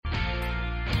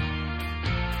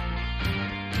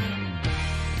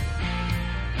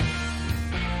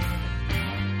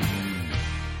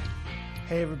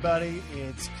Hey everybody,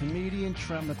 it's comedian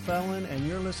Trent McClellan, and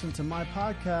you're listening to my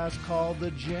podcast called The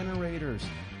Generators.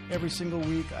 Every single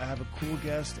week I have a cool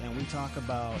guest, and we talk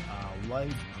about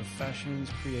life, professions,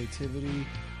 creativity,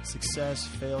 success,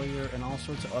 failure, and all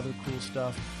sorts of other cool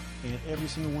stuff. And every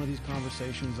single one of these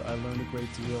conversations I learned a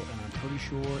great deal, and I'm pretty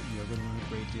sure you're going to learn a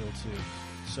great deal too.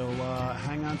 So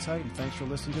hang on tight, and thanks for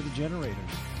listening to The Generators.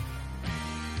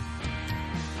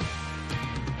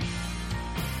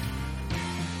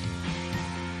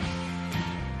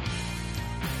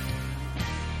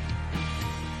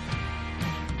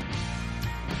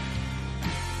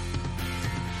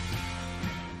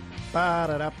 Oh,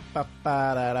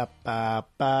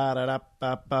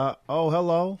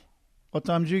 hello. What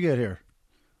time did you get here?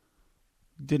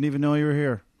 Didn't even know you were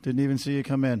here. Didn't even see you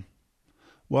come in.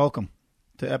 Welcome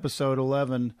to episode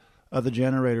 11 of The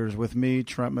Generators with me,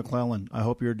 Trent McClellan. I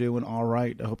hope you're doing all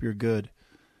right. I hope you're good.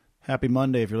 Happy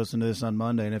Monday if you're listening to this on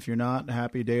Monday. And if you're not,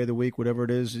 happy day of the week, whatever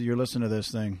it is you're listening to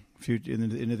this thing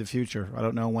into the future. I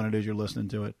don't know when it is you're listening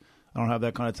to it. I don't have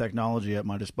that kind of technology at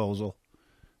my disposal.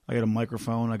 I got a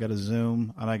microphone, I got a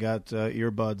Zoom, and I got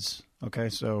earbuds. Okay,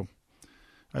 so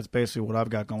that's basically what I've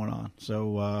got going on.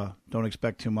 So don't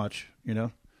expect too much,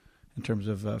 in terms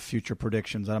of future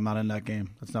predictions. I'm not in that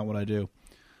game. That's not what I do.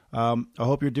 I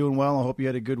hope you're doing well. I hope you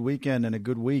had a good weekend and a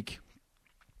good week,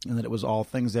 and that it was all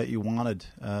things that you wanted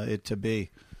it to be.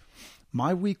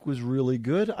 My week was really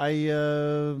good.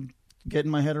 I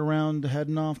getting my head around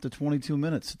heading off to 22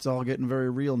 minutes. It's all getting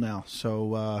very real now.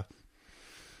 So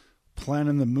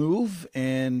planning the move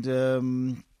and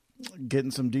getting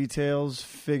some details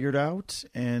figured out,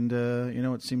 and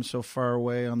it seems so far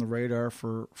away on the radar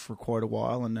for quite a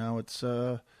while, and now it's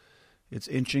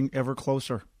inching ever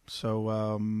closer. So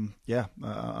I'm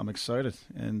excited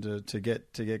and to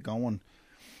get going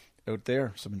out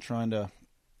there. So I've been trying to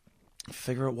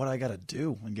figure out what I got to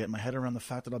do and get my head around the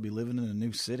fact that I'll be living in a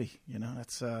new city.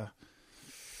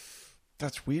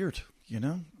 That's weird. I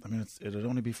mean, it'd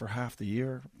only be for half the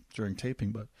year during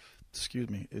taping, but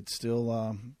it's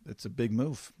still it's a big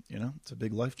move. It's a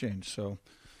big life change. So,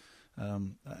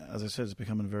 as I said, it's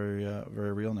becoming very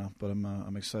very real now. But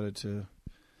I'm excited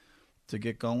to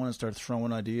get going and start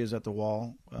throwing ideas at the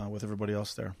wall with everybody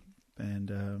else there.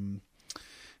 And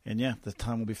yeah, the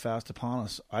time will be fast upon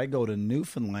us. I go to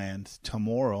Newfoundland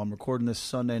tomorrow. I'm recording this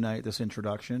Sunday night, this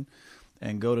introduction.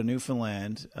 And go to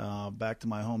Newfoundland, back to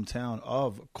my hometown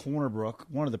of Corner Brook,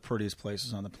 one of the prettiest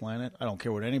places on the planet. I don't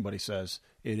care what anybody says.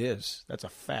 It is. That's a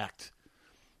fact.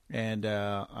 And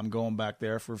I'm going back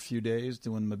there for a few days,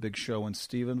 doing my big show in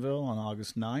Stephenville on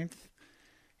August 9th.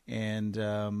 And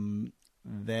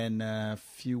then a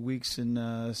few weeks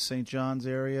in St. John's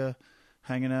area,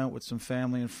 hanging out with some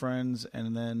family and friends.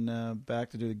 And then back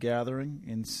to do the gathering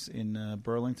in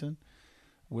Burlington,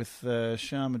 with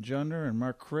Sean Majunder and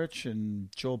Mark Critch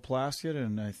and Joel Plaskett,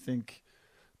 and I think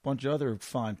a bunch of other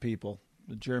fine people.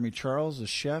 Jeremy Charles, the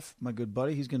chef, my good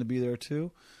buddy, he's going to be there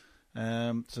too.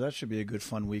 So that should be a good,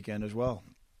 fun weekend as well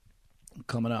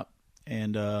coming up.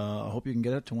 And I hope you can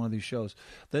get out to one of these shows.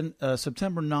 Then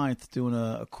September 9th, doing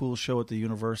a cool show at the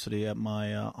university at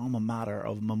my alma mater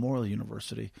of Memorial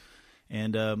University.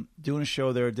 And doing a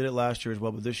show there. Did it last year as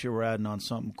well, but this year we're adding on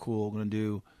something cool. We're going to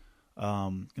do...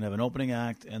 going to have an opening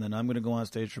act, and then I'm going to go on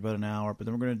stage for about an hour, but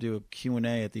then we're going to do a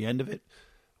Q&A at the end of it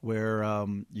where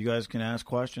you guys can ask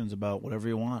questions about whatever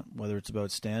you want, whether it's about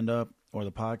stand-up or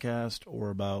the podcast or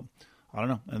about, I don't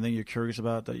know, anything you're curious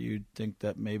about that you think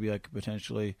that maybe I could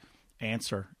potentially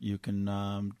answer. You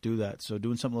can do that. So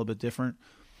doing something a little bit different.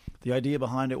 The idea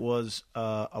behind it was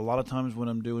a lot of times when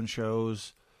I'm doing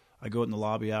shows, I go out in the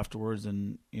lobby afterwards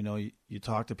and, you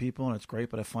talk to people, and it's great,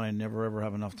 but I find I never, ever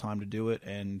have enough time to do it,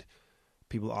 and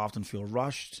people often feel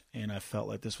rushed, and I felt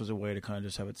like this was a way to kind of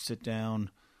just have it sit down,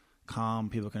 calm.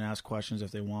 People can ask questions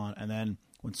if they want, and then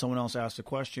when someone else asks a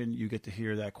question, you get to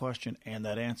hear that question and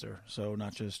that answer, so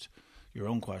not just your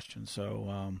own question.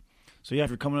 So yeah, if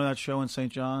you're coming to that show in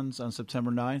St. John's on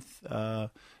September 9th,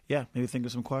 maybe think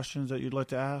of some questions that you'd like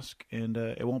to ask, and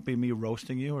it won't be me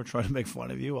roasting you or trying to make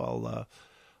fun of you.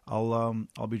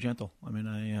 I'll be gentle. I mean,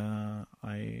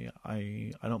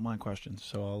 I don't mind questions,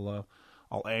 so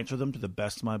I'll answer them to the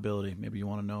best of my ability. Maybe you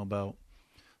want to know about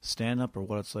stand-up or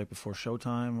what it's like before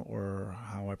showtime, or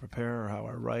how I prepare, or how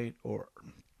I write, or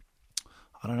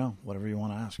I don't know, whatever you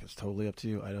want to ask. It's totally up to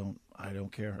you. I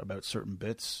don't care about certain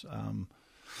bits.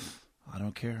 I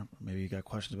don't care. Maybe you got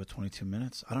questions about 22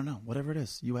 minutes. I don't know. Whatever it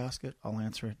is, you ask it, I'll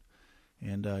answer it.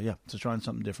 And so trying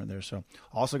something different there. So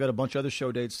also got a bunch of other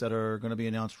show dates that are going to be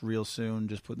announced real soon,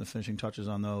 just putting the finishing touches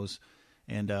on those.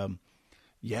 And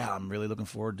yeah, I'm really looking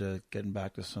forward to getting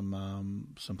back to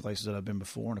some places that I've been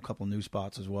before and a couple new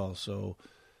spots as well. So,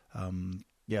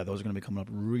 yeah, those are going to be coming up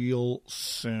real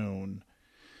soon.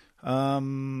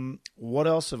 What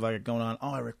else have I got going on?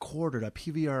 Oh, I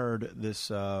PVR'd this,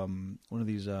 one of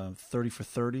these, 30 for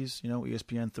 30s,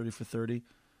 ESPN 30 for 30.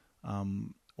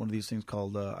 One of these things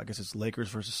called, I guess it's Lakers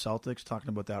versus Celtics, talking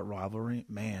about that rivalry.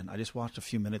 Man, I just watched a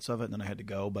few minutes of it and then I had to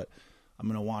go, but I'm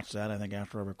going to watch that, I think,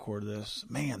 after I record this.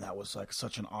 Man, that was like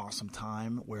such an awesome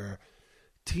time where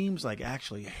teams like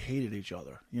actually hated each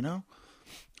other,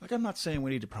 Like, I'm not saying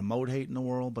we need to promote hate in the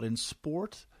world, but in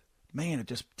sport, man, it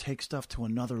just takes stuff to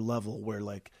another level where,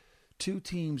 like, two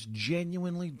teams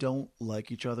genuinely don't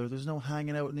like each other. There's no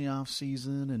hanging out in the off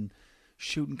season and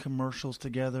shooting commercials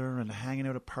together and hanging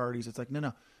out at parties. It's like,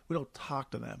 no, we don't talk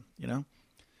to them,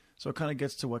 So it kind of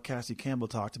gets to what Cassie Campbell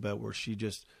talked about, where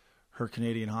her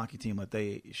Canadian hockey team,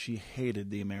 like she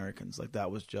hated the Americans. Like, that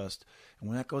was just, and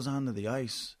when that goes onto the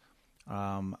ice,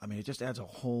 it just adds a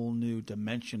whole new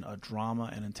dimension of drama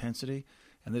and intensity.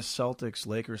 And this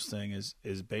Celtics-Lakers thing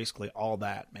is basically all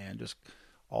that, man, just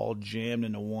all jammed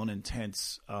into one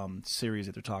intense series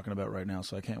that they're talking about right now.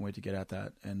 So I can't wait to get at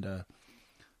that. And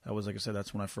that was, like I said,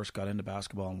 that's when I first got into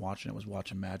basketball and watching it. Was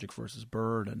watching Magic versus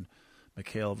Bird and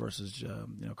McHale versus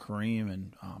Kareem.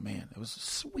 And, oh, man, it was a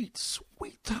sweet,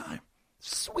 sweet time.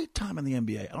 Sweet time in the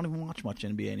NBA. I don't even watch much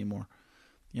NBA anymore,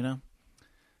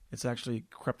 It's actually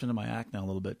crept into my act now a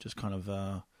little bit, just kind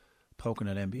of poking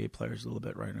at NBA players a little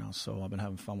bit right now. So I've been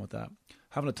having fun with that.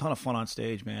 Having a ton of fun on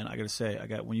stage, man. I got to say,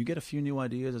 when you get a few new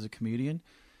ideas as a comedian,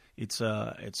 it's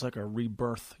like a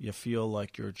rebirth. You feel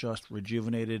like you're just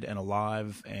rejuvenated and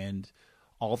alive, and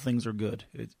all things are good.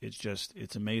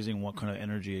 It's amazing what kind of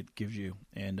energy it gives you.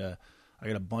 And I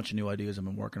got a bunch of new ideas I've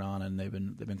been working on, and they've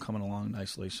been coming along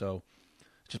nicely. So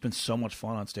it's just been so much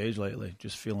fun on stage lately.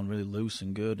 Just feeling really loose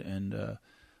and good. And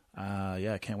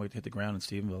I can't wait to hit the ground in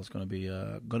Stephenville. It's going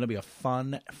to be a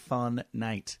fun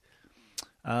night.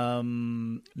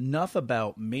 Enough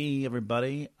about me,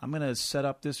 everybody. I'm going to set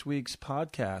up this week's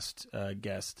podcast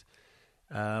guest.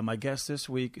 My guest this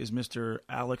week is Mr.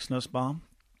 Alex Nussbaum,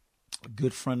 a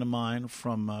good friend of mine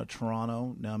from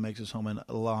Toronto. Now makes his home in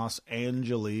Los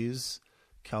Angeles,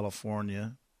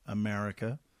 California,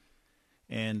 America.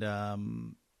 And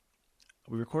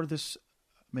we recorded this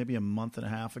maybe a month and a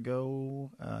half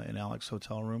ago in Alex's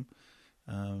hotel room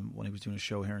when he was doing a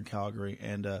show here in Calgary.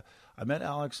 And I met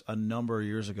Alex a number of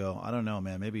years ago. I don't know,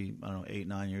 man, maybe, 8,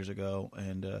 9 years ago.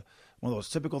 And one of those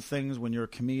typical things when you're a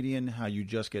comedian, how you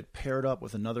just get paired up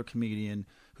with another comedian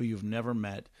who you've never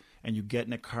met, and you get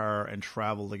in a car and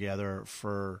travel together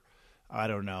for, I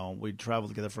don't know, we traveled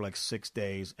together for like 6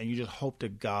 days, and you just hope to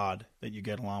God that you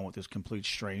get along with this complete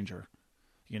stranger.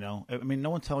 No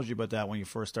one tells you about that when you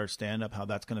first start stand-up, how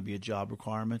that's going to be a job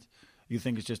requirement. You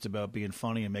think it's just about being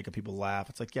funny and making people laugh.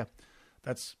 It's like, yeah,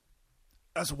 that's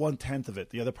 1/10 of it.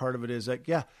 The other part of it is like,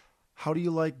 yeah, how do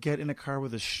you get in a car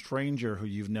with a stranger who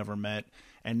you've never met,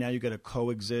 and now you got to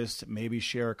coexist, maybe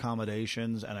share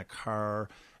accommodations and a car,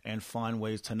 and find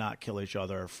ways to not kill each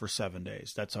other for 7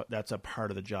 days. That's a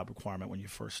part of the job requirement when you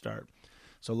first start.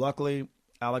 So luckily,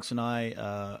 Alex and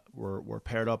I were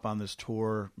paired up on this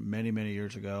tour many, many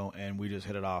years ago, and we just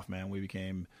hit it off, man. We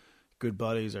became good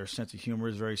buddies. Our sense of humor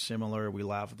is very similar. We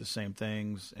laugh at the same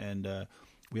things, and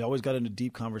we always got into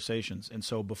deep conversations. And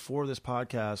so before this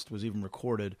podcast was even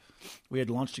recorded, we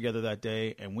had lunch together that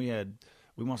day, and we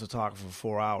wanted to talk for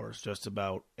 4 hours just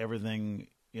about everything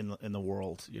in the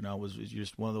world. It was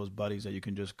just one of those buddies that you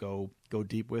can just go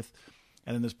deep with.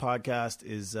 And then this podcast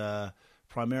is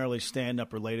primarily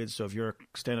stand-up related. So if you're a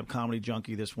stand-up comedy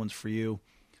junkie, this one's for you.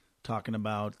 Talking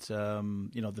about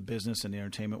the business and the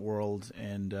entertainment world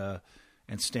and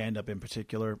stand-up in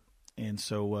particular. And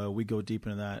so we go deep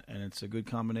into that, and it's a good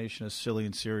combination of silly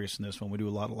and serious in this one. We do a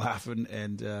lot of laughing,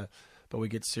 but we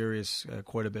get serious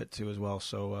quite a bit too as well.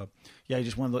 So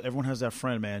just everyone has that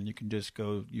friend, man. You can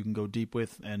go deep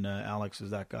with, and Alex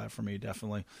is that guy for me,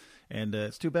 definitely. And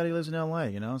it's too bad he lives in L.A.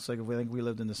 It's like if we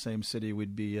lived in the same city,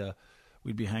 we'd be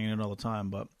hanging out all the time.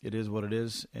 But it is what it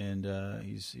is, and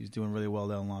he's doing really well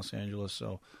down in Los Angeles.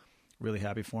 So really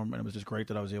happy for him, and it was just great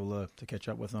that I was able to catch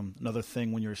up with him. Another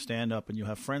thing, when you're a stand-up and you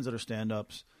have friends that are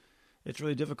stand-ups, it's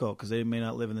really difficult because they may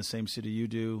not live in the same city you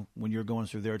do. When you're going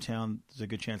through their town, there's a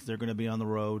good chance they're going to be on the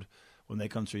road. When they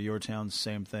come through your town,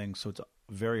 same thing. So it's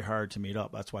very hard to meet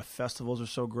up. That's why festivals are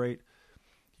so great.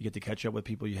 You get to catch up with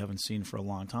people you haven't seen for a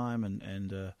long time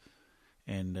and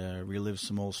relive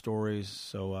some old stories.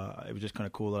 So it was just kind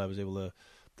of cool that I was able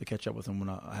to catch up with him when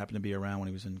I happened to be around when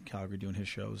he was in Calgary doing his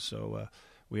shows. So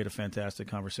we had a fantastic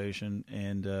conversation,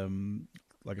 and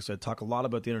like I said, talk a lot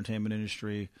about the entertainment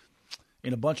industry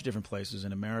in a bunch of different places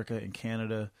in America, in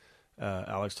Canada.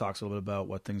 Alex talks a little bit about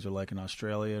what things are like in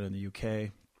Australia and the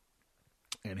UK,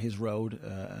 and his road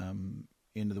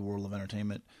into the world of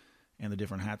entertainment and the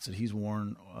different hats that he's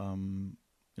worn,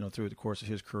 through the course of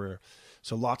his career.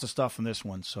 So lots of stuff in this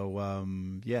one. So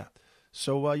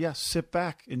sit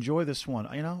back, enjoy this one,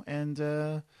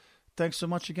 and thanks so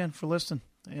much again for listening.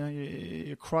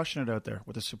 You're crushing it out there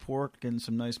with the support, getting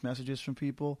some nice messages from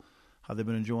people, how they've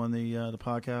been enjoying the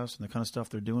podcast and the kind of stuff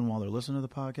they're doing while they're listening to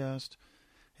the podcast.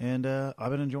 And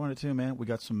I've been enjoying it too, man. We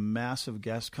got some massive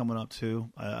guests coming up too.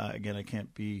 Again, I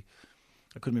couldn't be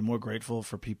more grateful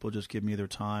for people just giving me their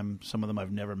time. Some of them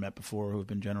I've never met before who have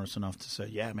been generous enough to say,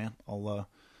 yeah, man,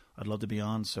 I'd love to be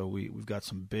on. So we've got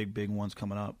some big ones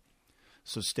coming up.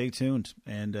 So stay tuned,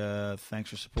 and thanks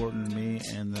for supporting me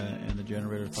and the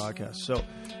Generators podcast. So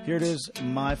here it is,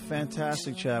 my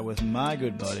fantastic chat with my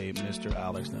good buddy, Mr.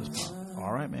 Alex Nussbaum.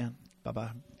 All right, man.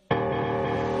 Bye-bye.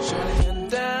 Shutting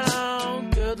down,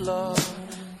 good Lord.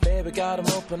 Baby got 'em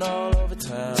open all over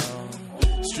town.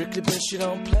 Strictly bitch, you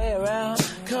don't play around.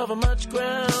 Cover much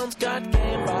ground, got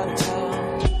game by the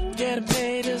town. Getting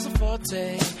paid is a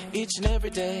forte, each and every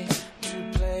day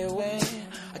to play away.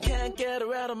 I can't get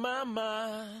her out of my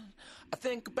mind. I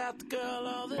think about the girl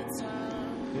all the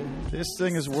time. This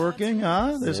thing is working,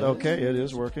 huh? Okay, it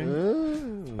is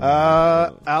working.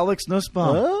 Alex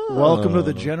Nussbaum, welcome to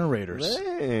the Generators.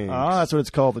 Thanks. That's what it's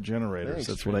called, the Generators. Thanks,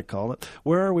 That's what I call it.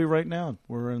 Where are we right now?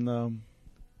 We're in the.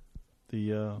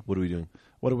 What are we doing?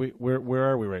 Where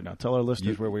are we right now? Tell our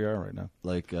listeners where we are right now.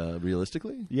 Like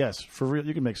realistically? Yes, for real.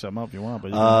 You can make something up if you want, but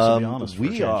you can be honest.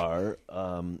 We are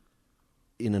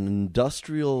in an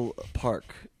industrial park,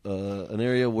 an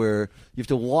area where you have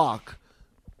to walk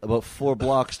about 4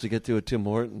 blocks to get to a Tim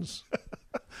Hortons.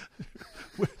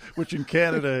 Which in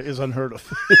Canada is unheard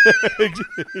of.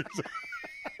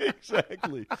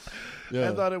 Exactly. Yeah.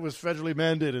 I thought it was federally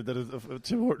mandated that a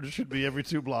Tim Hortons should be every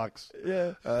 2 blocks.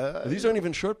 Yeah. These aren't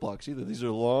even short blocks either. These are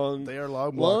long. They are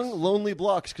long blocks. Long, lonely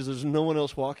blocks because there's no one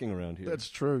else walking around here. That's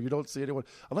true. You don't see anyone.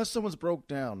 Unless someone's broke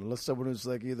down. Unless someone is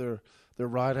like either their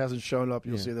ride hasn't shown up,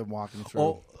 you'll see them walking through.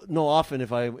 Oh, no, often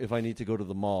if I need to go to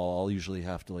the mall, I'll usually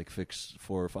have to fix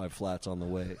 4 or 5 flats on the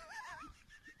way.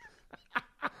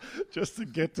 Just to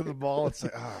get to the mall and say,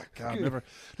 oh, God, I'm never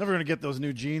going to get those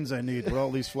new jeans I need with all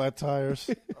these flat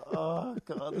tires. Oh,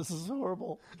 God, this is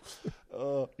horrible.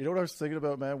 You know what I was thinking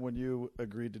about, man, when you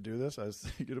agreed to do this? I was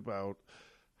thinking about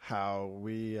how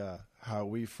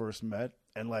we first met.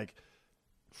 And,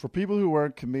 for people who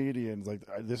aren't comedians,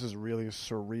 this is really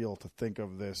surreal to think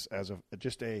of this as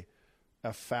just a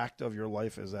fact of your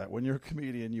life, is that when you're a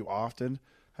comedian, you often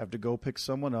have to go pick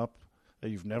someone up that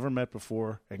you've never met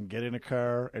before and get in a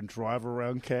car and drive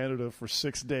around Canada for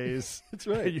 6 days. That's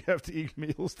right. And you have to eat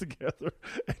meals together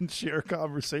and share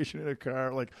conversation in a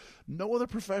car. No other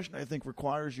profession, I think,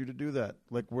 requires you to do that.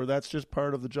 Where that's just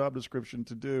part of the job description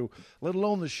to do, let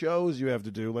alone the shows you have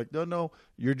to do. No,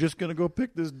 you're just going to go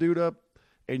pick this dude up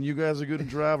and you guys are going to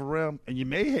drive around, and you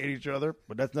may hate each other,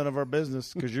 but that's none of our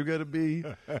business because you're going to be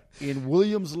in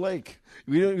Williams Lake.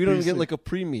 We don't even get a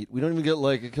pre-meet. We don't even get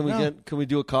can we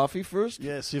do a coffee first?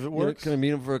 Yeah, see if it works. Can I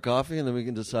meet him for a coffee and then we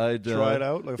can decide? Try it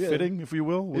out, fitting, if you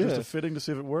will. Just a fitting to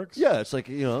see if it works. Yeah, it's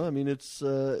it's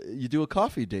you do a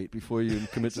coffee date before you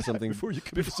commit to something. before you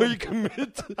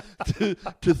commit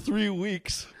to 3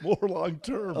 weeks more long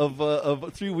term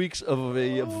of 3 weeks of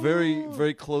a very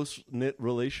very close knit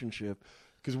relationship.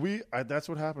 Because that's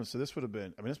what happened. So this would have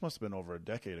been, this must have been over a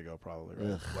decade ago probably,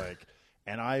 right?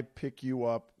 And I pick you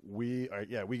up. We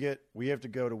have to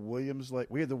go to Williams Lake.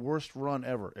 We had the worst run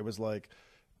ever. It was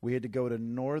we had to go to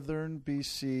northern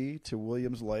BC to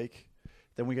Williams Lake.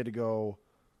 Then we had to go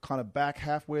kind of back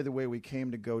halfway the way we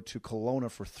came to go to Kelowna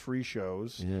for 3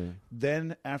 shows. Yeah.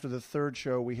 Then after the 3rd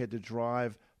show, we had to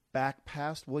drive back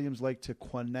past Williams Lake to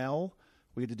Quesnel.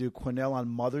 We had to do Quesnel on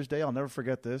Mother's Day. I'll never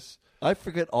forget this. I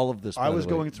forget all of this. I was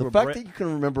going through the fact that you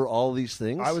can remember all these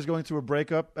things. I was going through a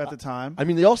breakup at the time.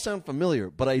 They all sound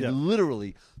familiar, but I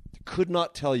literally could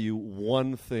not tell you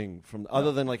one thing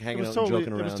other than hanging out and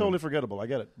joking around. It was totally forgettable. I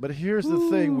get it. But here's the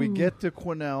thing: we get to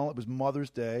Quesnel. It was Mother's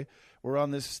Day. We're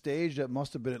on this stage that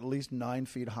must have been at least 9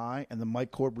 feet high, and the mic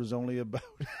cord was only about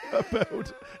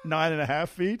 9.5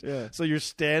 feet. Yeah. So you're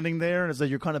standing there, and it's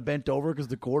you're kind of bent over because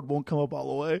the cord won't come up all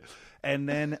the way. And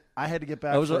then I had to get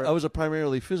back. I was a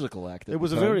primarily physical act. It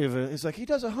was a very. It's he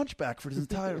does a hunchback for his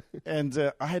entire.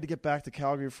 And I had to get back to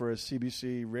Calgary for a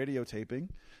CBC radio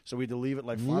taping, so we had to leave at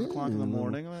 5 o'clock in the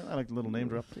morning. I like the little name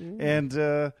drop,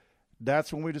 and.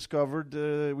 That's when we discovered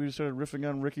we started riffing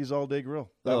on Ricky's All Day Grill.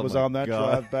 That was on that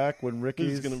drive back when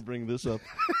Ricky's going to bring this up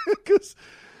because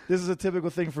this is a typical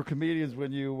thing for comedians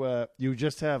when you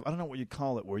just have, I don't know what you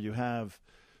call it, where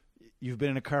you've been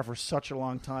in a car for such a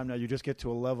long time now, you just get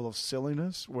to a level of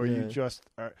silliness where you just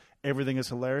are, everything is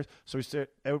hilarious. So we start.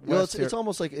 Well, it's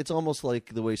almost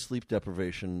like the way sleep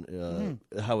deprivation,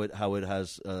 how it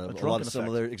has a lot of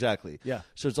similar. Exactly. Yeah.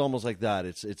 So it's almost like that.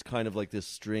 It's kind of like this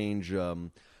strange.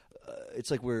 It's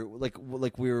like we're what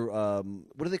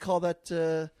do they call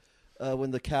that?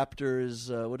 When the captor is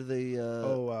what do they?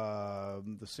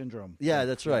 The syndrome. Yeah,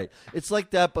 that's right. It's like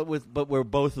that, but where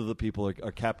both of the people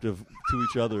are captive to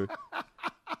each other.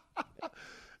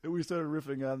 And we started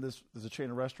riffing on this. There's a chain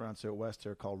of restaurants out west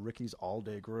here called Ricky's All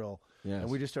Day Grill, yes.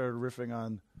 And we just started riffing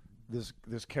on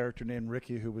this character named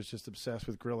Ricky who was just obsessed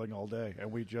with grilling all day,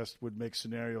 and we just would make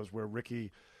scenarios where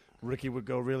Ricky would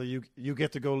go, really, you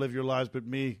get to go live your lives, but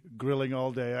me grilling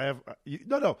all day.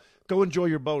 No, go enjoy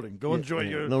your boating. Go enjoy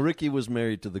your. No, Ricky was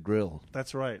married to the grill.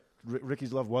 That's right.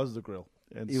 Ricky's love was the grill.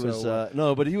 And he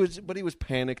but he was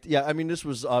panicked. Yeah, I mean, this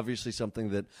was obviously something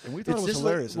that, and we thought it was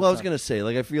hilarious. I was going to say,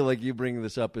 I feel like you bringing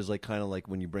this up is kind of like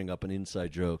when you bring up an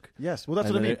inside joke. Yes, well, that's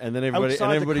what I mean. And then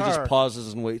everybody just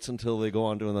pauses and waits until they go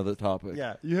on to another topic.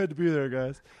 Yeah, you had to be there,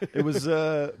 guys. It was,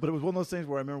 but it was one of those things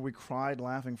where I remember we cried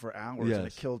laughing for hours, and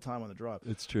it killed time on the drive.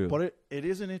 It's true, but it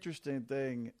is an interesting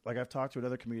thing. Like I've talked to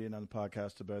another comedian on the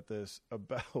podcast about this,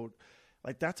 about.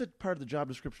 That's a part of the job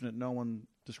description that no one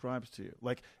describes to you.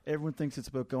 Like, everyone thinks it's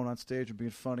about going on stage and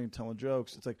being funny and telling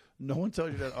jokes. It's like, no one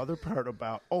tells you that other part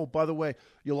about, oh, by the way,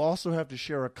 you'll also have to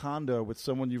share a condo with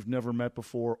someone you've never met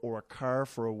before or a car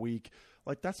for a week.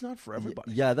 That's not for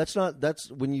everybody. Yeah, that's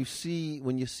when you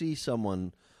see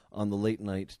someone on the late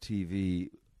night TV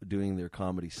doing their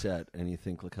comedy set, and you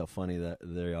think, look how funny that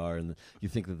they are, and you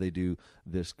think that they do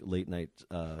this late night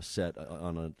set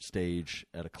on a stage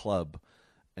at a club.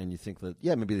 And you think that,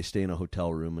 maybe they stay in a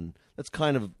hotel room, and that's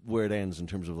kind of where it ends in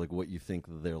terms of what you think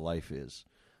their life is.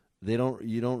 You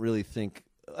don't really think,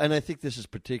 and I think this is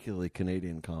particularly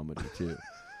Canadian comedy too,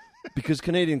 because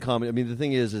Canadian comedy. I mean, the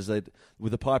thing is that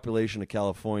with the population of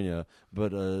California,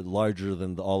 but larger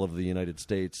than all of the United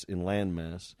States in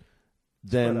landmass,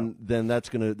 then that's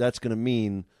gonna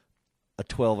mean a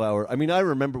 12-hour. I mean,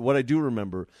 what I do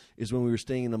remember is when we were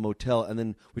staying in a motel, and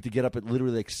then we had to get up at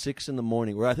literally 6 in the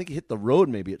morning, where I think it hit the road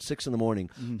maybe at 6 in the morning,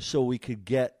 so we could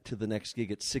get to the next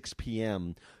gig at 6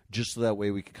 p.m., just so that way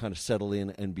we could kind of settle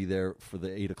in and be there for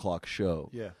the 8 o'clock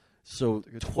show. Yeah. So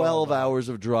 12 hours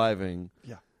of driving.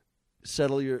 Yeah.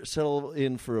 Settle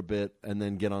in for a bit, and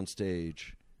then get on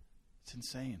stage. It's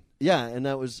insane. Yeah, and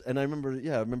I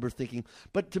remember thinking,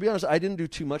 but to be honest, I didn't do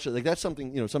too much of it. That's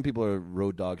something, some people are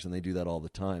road dogs and they do that all the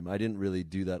time. I didn't really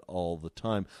do that all the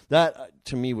time. That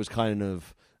to me was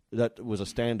that was a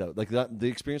standout. The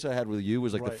experience I had with you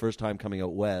was the first time coming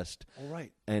out west. All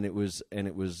right. And it was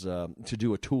to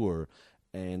do a tour.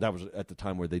 And that was at the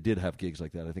time where they did have gigs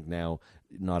like that. I think now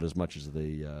not as much as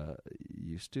they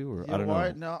used to, or I don't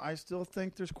know. No, I still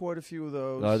think there's quite a few of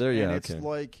those. Oh, there, yeah,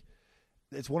 and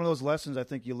it's one of those lessons I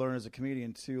think you learn as a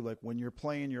comedian too. Like when you're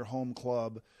playing your home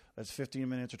club, that's 15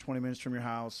 minutes or 20 minutes from your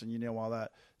house, and you know all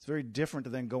that. It's very different to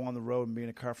then go on the road and be in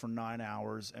a car for 9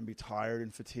 hours and be tired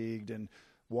and fatigued and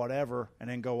whatever, and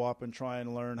then go up and try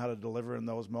and learn how to deliver in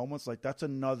those moments. That's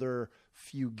another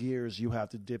few gears you have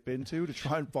to dip into to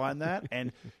try and find that.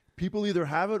 And people either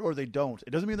have it or they don't. It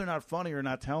doesn't mean they're not funny or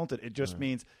not talented. It just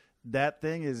means that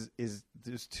thing is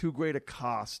there's too great a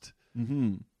cost.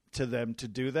 Mm-hmm. To them to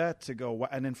do that, to go,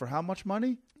 and then for how much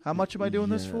money? How much am I doing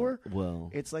this for? Well,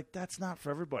 it's that's not for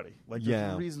everybody.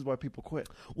 There's reasons why people quit.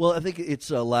 Well, I think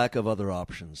it's a lack of other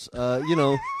options.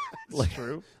 True.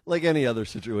 Like any other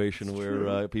situation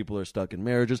where people are stuck in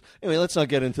marriages. Anyway, let's not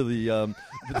get into the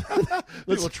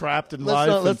people trapped in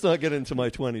life. Let's not get into my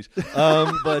 20s.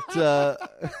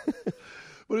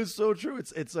 But it's so true.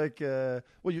 It's like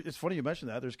it's funny you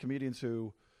mentioned that. There's comedians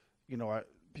who,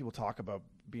 people talk about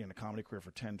being in a comedy career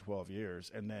for 10, 12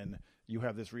 years, and then you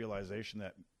have this realization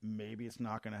that maybe it's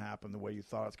not going to happen the way you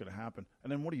thought it's going to happen.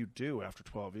 And then what do you do after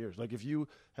 12 years? If you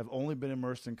have only been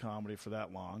immersed in comedy for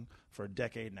that long, for a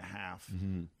decade and a half,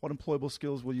 what employable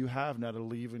skills will you have now to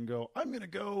leave and go, I'm going to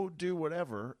go do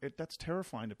whatever? That's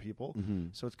terrifying to people. Mm-hmm.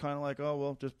 So it's kind of like, oh,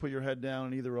 well, just put your head down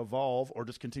and either evolve or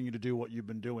just continue to do what you've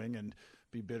been doing and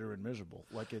be bitter and miserable.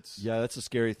 Yeah, that's a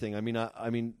scary thing. I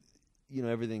mean,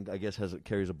 everything I guess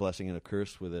carries a blessing and a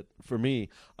curse with it. For me,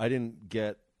 I didn't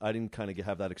kind of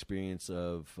have that experience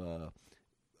of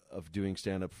doing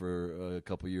stand up for a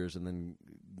couple of years and then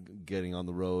getting on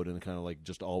the road and kind of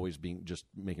just always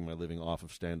making my living off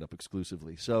of stand up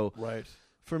exclusively. So right.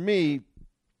 For me,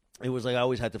 it was like I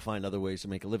always had to find other ways to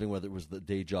make a living, whether it was the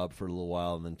day job for a little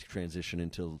while and then to transition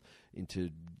into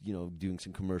doing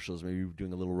some commercials, maybe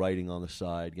doing a little writing on the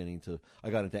side, I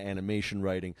got into animation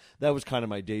writing. That was kind of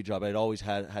my day job. I'd always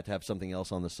had to have something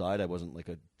else on the side. I wasn't like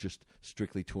a just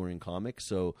strictly touring comic.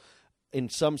 So in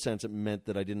some sense it meant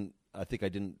that I didn't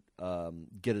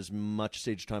get as much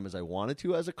stage time as I wanted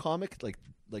to as a comic, like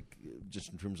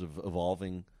just in terms of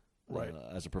evolving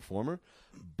as a performer.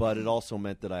 But it also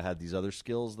meant that I had these other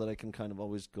skills that I can kind of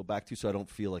always go back to, so I don't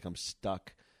feel like I'm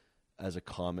stuck as a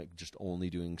comic just only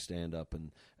doing stand-up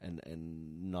and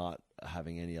not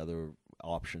having any other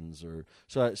options.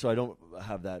 So I don't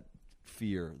have that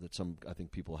fear that I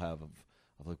think people have of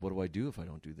like, what do I do if I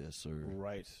don't do this? Or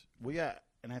Right. Well, yeah,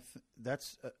 and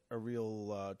that's a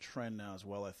real trend now as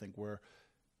well, I think, where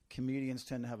comedians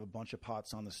tend to have a bunch of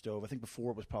pots on the stove. I think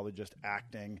before it was probably just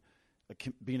acting,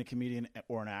 being a comedian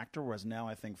or an actor, whereas now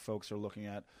I think folks are looking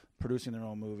at producing their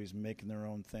own movies, making their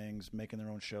own things, making their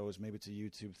own shows. Maybe it's a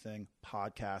YouTube thing,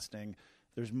 podcasting.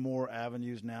 There's more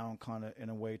avenues now, kind of in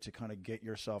a way to kind of get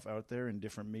yourself out there in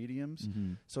different mediums.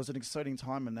 Mm-hmm. So it's an exciting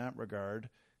time in that regard.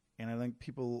 And I think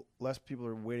less people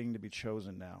are waiting to be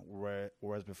chosen now,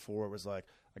 whereas before it was like,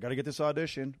 I got to get this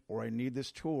audition, or I need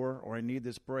this tour, or I need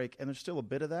this break. And there's still a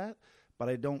bit of that, but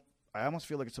I almost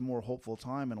feel like it's a more hopeful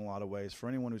time in a lot of ways for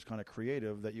anyone who's kind of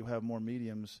creative, that you have more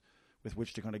mediums with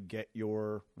which to kind of get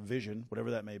your vision,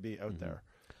 whatever that may be, out there.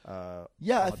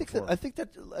 I think that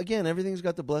again, everything's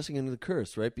got the blessing and the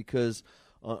curse, right? Because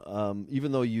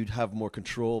even though you'd have more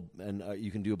control and you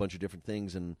can do a bunch of different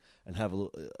things and have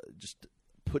just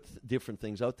put different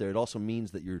things out there, it also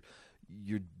means that you're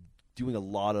doing a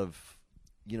lot of,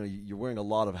 you're wearing a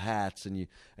lot of hats and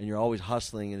you're always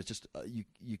hustling, and it's just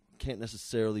you can't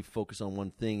necessarily focus on one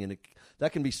thing, and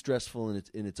that can be stressful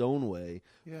in its own way.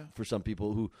 Yeah. For some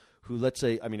people who let's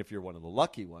say, I mean, if you're one of the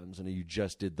lucky ones and you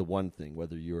just did the one thing,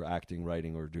 whether you're acting,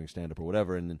 writing, or doing stand up or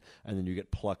whatever, and then you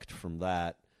get plucked from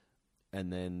that,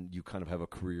 and then you kind of have a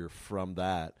career from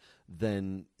that,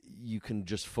 then you can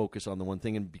just focus on the one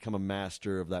thing and become a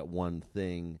master of that one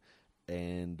thing,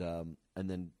 and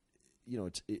then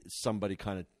somebody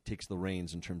kind of takes the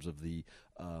reins in terms of the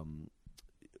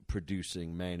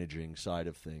producing, managing side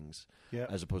of things,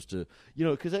 as opposed to,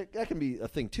 because that can be a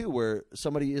thing too, where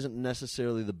somebody isn't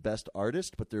necessarily the best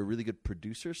artist, but they're a really good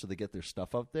producer, so they get their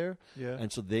stuff out there,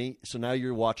 and so now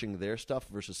you're watching their stuff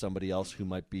versus somebody else who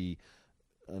might be,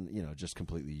 just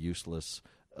completely useless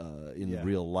in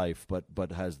real life,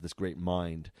 but has this great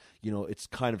mind. It's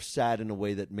kind of sad in a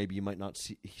way that maybe you might not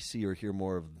see or hear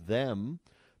more of them,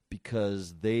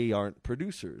 because they aren't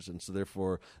producers, and so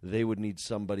therefore they would need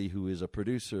somebody who is a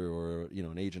producer or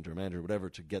an agent or manager or whatever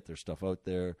to get their stuff out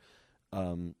there.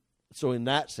 So in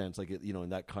that sense, like in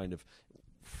that kind of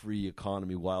free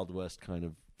economy, Wild West kind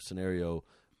of scenario,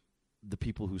 the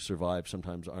people who survive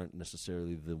sometimes aren't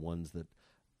necessarily the ones that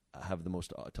have the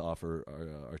most to offer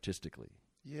artistically.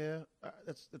 Yeah,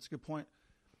 that's a good point.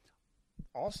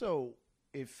 Also,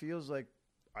 it feels like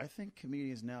I think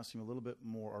comedians now seem a little bit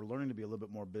more, are learning to be a little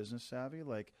bit more business savvy.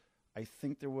 Like, I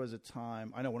think there was a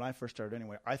time, I know when I first started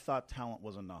anyway, I thought talent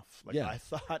was enough. Like, I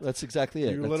thought that's exactly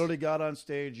it. You literally got on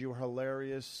stage, you were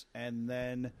hilarious, and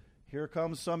then here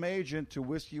comes some agent to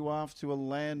whisk you off to a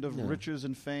land of riches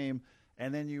and fame,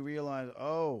 and then you realize,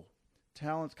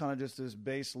 talent's kind of just this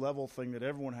base level thing that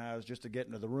everyone has just to get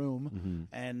into the room,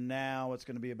 and now it's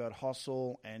going to be about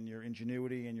hustle and your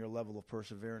ingenuity and your level of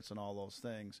perseverance and all those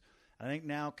things. I think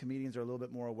now comedians are a little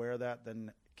bit more aware of that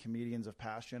than comedians of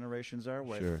past generations are.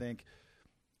 Where I think,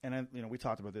 and we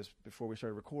talked about this before we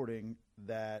started recording,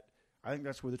 that I think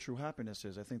that's where the true happiness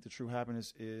is. I think the true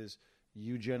happiness is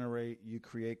you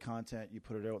create content, you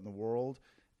put it out in the world,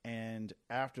 and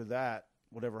after that,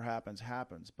 whatever happens,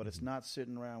 happens. But it's not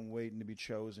sitting around waiting to be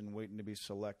chosen, waiting to be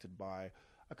selected by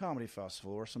a comedy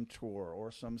festival or some tour or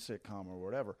some sitcom or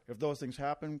whatever. If those things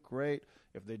happen, great.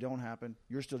 If they don't happen,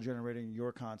 you're still generating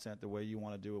your content the way you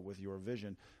want to do it with your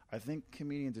vision. I think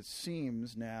comedians, it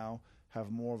seems now,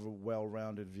 have more of a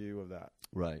well-rounded view of that,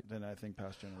 than I think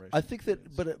past generations. I think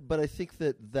that, but I think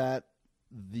that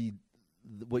the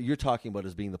what you're talking about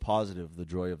as being the positive, the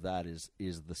joy of that is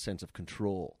the sense of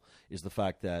control, is the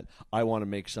fact that I want to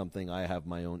make something, I have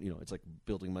my own, it's like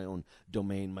building my own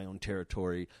domain, my own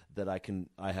territory, that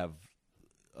I have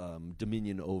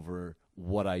dominion over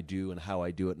what I do and how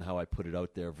I do it and how I put it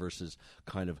out there, versus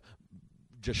kind of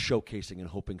just showcasing and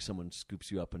hoping someone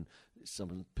scoops you up and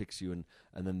someone picks you and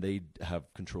then they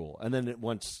have control. And then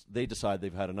once they decide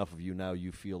they've had enough of you, now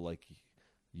you feel like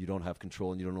you don't have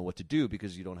control and you don't know what to do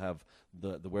because you don't have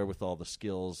the wherewithal, the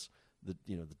skills,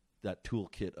 that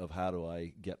toolkit of how do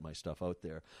I get my stuff out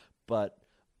there. But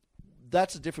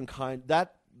that's a different kind.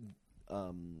 That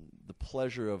the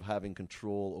pleasure of having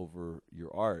control over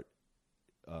your art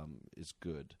is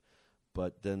good.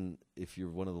 But then if you're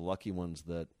one of the lucky ones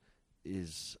that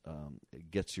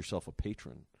gets yourself a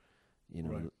patron,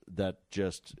 that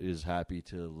just is happy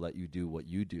to let you do what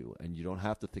you do, and you don't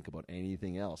have to think about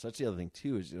anything else. That's the other thing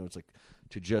too, is it's like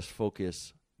to just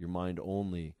focus your mind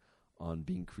only on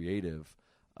being creative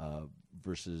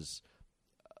versus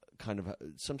kind of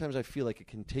sometimes I feel like it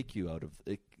can take you out of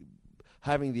it.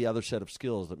 Having the other set of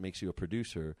skills that makes you a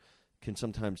producer can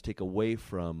sometimes take away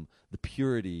from the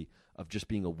purity of just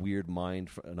being a weird mind,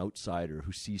 an outsider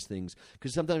who sees things.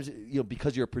 Because sometimes,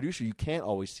 because you're a producer, you can't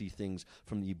always see things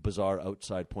from the bizarre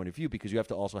outside point of view because you have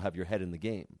to also have your head in the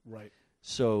game. Right.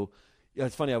 So,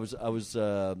 it's funny. I was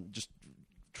just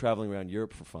traveling around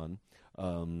Europe for fun,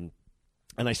 and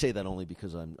I say that only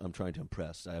because I'm trying to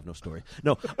impress. I have no story.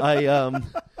 No,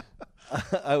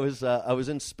 I was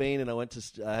in Spain, and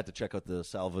I had to check out the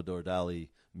Salvador Dali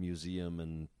Museum,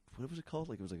 and what was it called?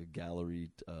 Like it was like a gallery,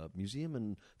 museum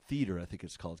and theater, I think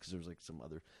it's called, because there was like some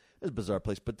other, it was a bizarre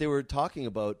place. But they were talking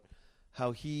about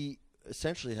how he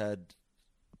essentially had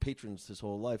patrons his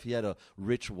whole life. He had a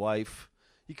rich wife.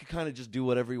 He could kind of just do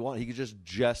whatever he wanted. He could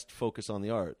just focus on the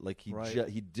art. Like he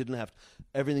didn't have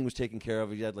everything was taken care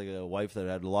of. He had like a wife that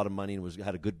had a lot of money and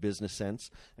had a good business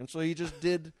sense, and so he just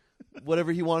did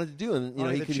whatever he wanted to do, and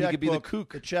he could be the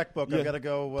kook. The checkbook. I got to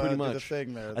go pretty do much. the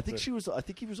thing there. I think he was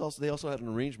also. They also had an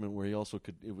arrangement where he also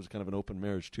could. It was kind of an open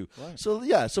marriage too. Right. So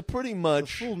yeah. So pretty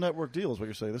much the full network deal is what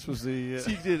you're saying. This was the.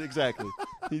 He did exactly.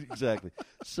 Exactly.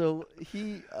 So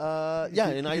he.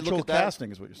 And I look at that.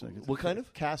 Casting is what you're saying. What kind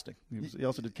of casting? He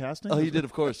also did casting. Oh, he did,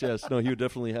 of course. Yes. No, he would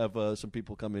definitely have some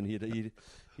people come in.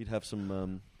 He'd have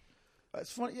some.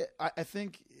 It's funny. I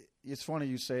think it's funny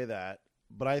you say that,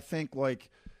 but I think like.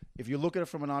 If you look at it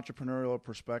from an entrepreneurial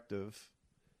perspective,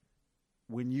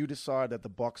 when you decide that the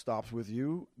buck stops with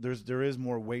you, there is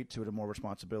more weight to it and more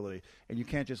responsibility. And you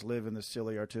can't just live in this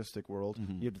silly artistic world.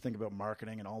 Mm-hmm. You have to think about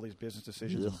marketing and all these business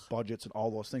decisions and budgets and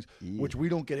all those things, which we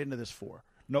don't get into this for.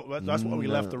 No, that's why we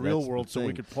left the real world so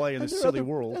we could play in this silly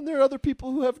world. And there are other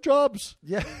people who have jobs.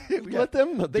 Yeah, let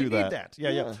them do that. They need that.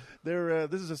 Yeah.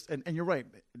 This is and you're right.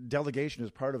 Delegation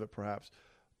is part of it, perhaps,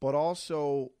 but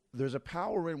also. There's a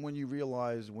power in when you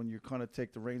realize, when you kind of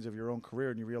take the reins of your own career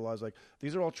and you realize, like,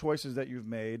 these are all choices that you've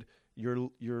made. You're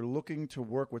looking to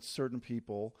work with certain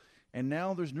people, and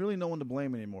now there's really no one to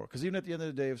blame anymore. Because even at the end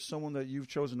of the day, if someone that you've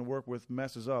chosen to work with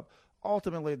messes up,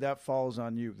 ultimately that falls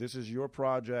on you. This is your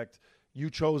project. You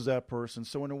chose that person.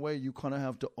 So in a way, you kind of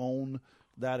have to own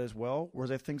that as well. Whereas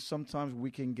I think sometimes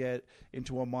we can get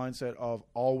into a mindset of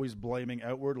always blaming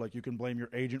outward. Like you can blame your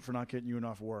agent for not getting you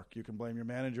enough work. You can blame your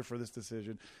manager for this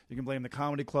decision. You can blame the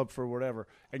comedy club for whatever.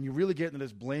 And you really get into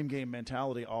this blame game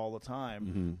mentality all the time.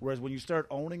 Mm-hmm. Whereas when you start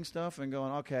owning stuff and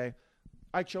going, okay,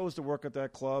 I chose to work at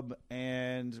that club,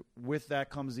 and with that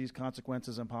comes these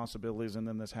consequences and possibilities, and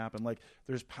then this happened. Like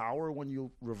there's power when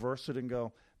you reverse it and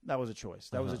go, that was a choice.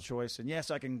 That was a choice. And yes,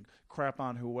 I can crap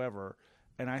on whoever.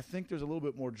 And I think there's a little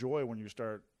bit more joy when you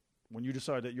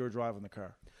decide that you're driving the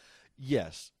car.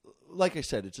 Yes, like I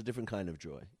said, it's a different kind of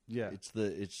joy. Yeah, it's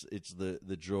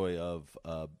the joy of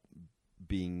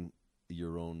being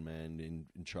your own man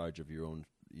in charge of your own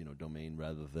domain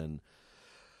rather than.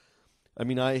 I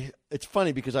mean, it's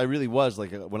funny because I really was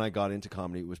like when I got into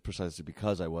comedy, it was precisely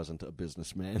because I wasn't a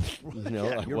businessman.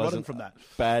 Yeah, you're running from that.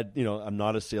 Bad, I'm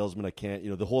not a salesman. I can't.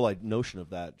 The whole notion of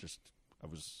that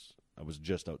I was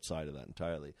just outside of that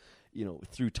entirely.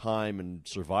 Through time and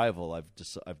survival, I've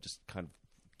just kind of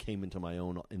came into my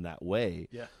own in that way.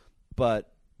 Yeah.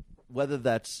 But whether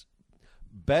that's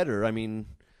better, I mean,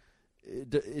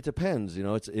 it depends.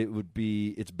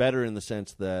 It's better in the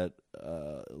sense that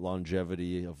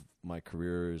longevity of my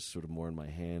career is sort of more in my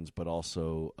hands, but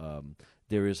also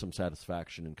there is some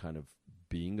satisfaction in kind of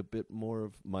being a bit more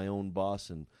of my own boss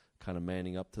and kind of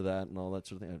manning up to that and all that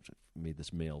sort of thing. I've made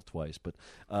this mail twice, but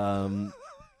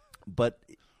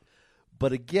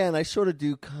again, I sort of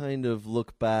do kind of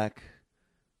look back,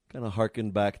 kind of harken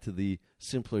back to the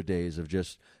simpler days of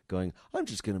just going, I'm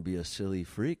just going to be a silly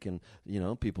freak, and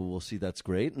people will see that's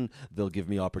great, and they'll give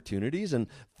me opportunities, and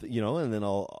and then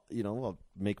I'll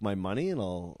make my money, and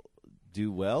I'll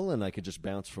do well, and I could just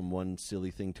bounce from one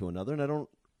silly thing to another, and I don't.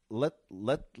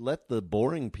 Let the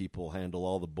boring people handle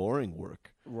all the boring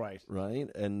work. Right.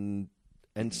 And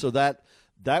so that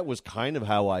was kind of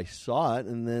how I saw it.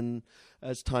 And then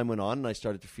as time went on and I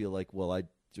started to feel like, well,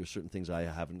 there are certain things I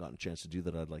haven't gotten a chance to do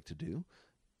that I'd like to do.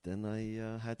 Then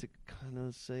I had to kind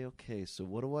of say, okay, so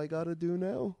what do I got to do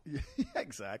now? Yeah,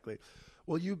 exactly.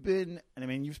 Well, you've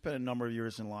spent a number of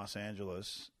years in Los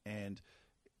Angeles, and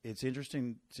it's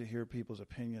interesting to hear people's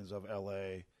opinions of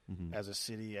LA as a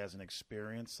city, as an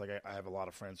experience. Like I have a lot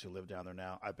of friends who live down there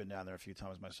now. I've been down there a few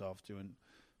times myself doing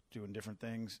different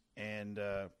things, and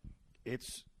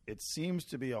it seems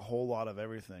to be a whole lot of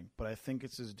everything. But I think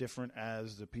it's as different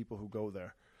as the people who go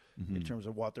there in terms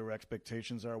of what their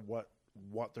expectations are, what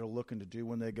they're looking to do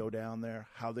when they go down there,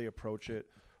 how they approach it,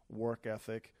 work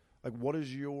ethic. Like, what's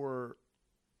your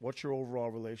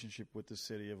overall relationship with the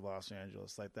city of Los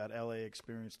Angeles? Like, that LA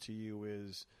experience to you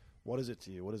what is it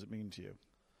to you? What does it mean to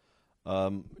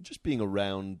you? Just being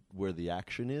around where the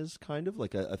action is, kind of.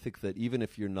 Like, I think that even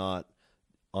if you're not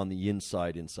on the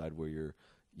inside where you're,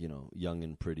 young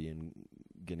and pretty and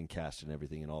getting cast and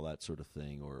everything and all that sort of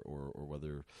thing, or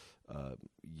whether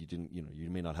you didn't, you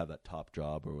may not have that top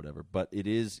job or whatever, but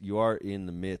you are in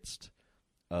the midst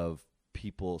of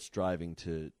people striving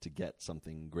to get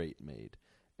something great made.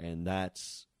 And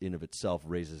that's, in of itself,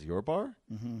 raises your bar.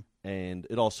 And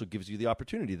it also gives you the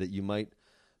opportunity that you might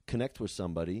connect with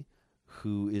somebody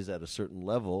who is at a certain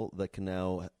level that can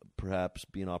now perhaps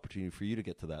be an opportunity for you to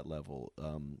get to that level,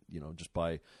 just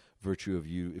by virtue of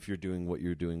you. If you're doing what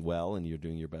you're doing well and you're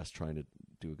doing your best trying to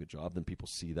do a good job, then people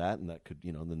see that, and that could,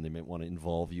 then they might want to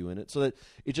involve you in it. So that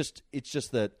it's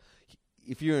just that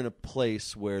if you're in a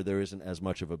place where there isn't as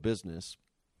much of a business,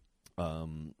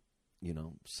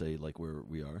 say like where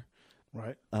we are.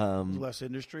 Right. There's less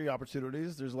industry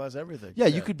opportunities. There's less everything. Yeah,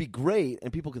 you could be great,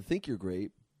 and people could think you're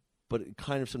great, but it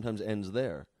kind of sometimes ends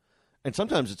there. And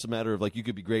sometimes it's a matter of, like, you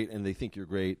could be great, and they think you're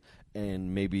great,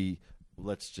 and maybe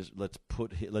let's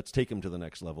take them to the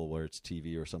next level where it's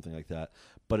TV or something like that.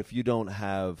 But if you don't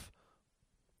have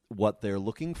what they're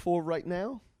looking for right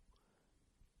now,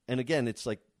 and again, it's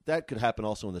like, that could happen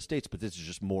also in the States, but this is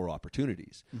just more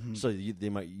opportunities. So you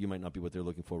might not be what they're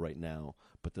looking for right now,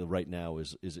 but the right now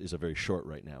is a very short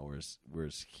right now.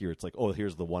 Whereas here it's like, oh,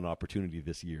 here's the one opportunity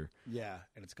this year. Yeah,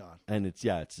 and it's gone. And it's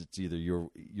either you're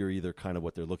either kind of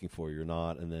what they're looking for, or you're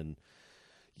not, and then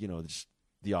just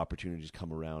the opportunities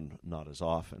come around not as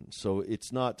often. So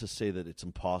it's not to say that it's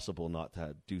impossible not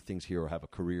to do things here or have a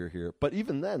career here. But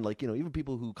even then, like, even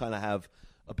people who kind of have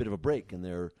a bit of a break and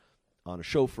they're on a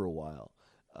show for a while,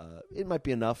 it might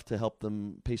be enough to help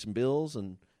them pay some bills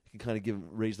and can kind of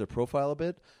raise their profile a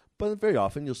bit. But very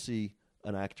often you'll see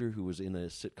an actor who was in a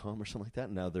sitcom or something like that,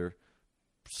 and now they're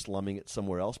slumming it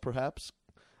somewhere else, perhaps.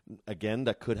 Again,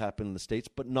 that could happen in the States,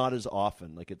 but not as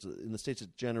often. Like, it's in the States,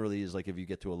 it generally is like, if you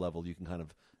get to a level, you can kind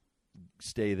of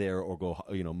stay there or go,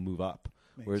 move up.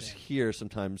 Whereas here,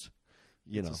 sometimes,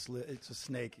 it's a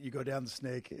snake. You go down the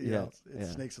snake.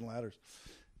 It's snakes and ladders.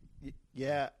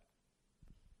 Yeah.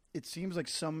 It seems like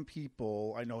some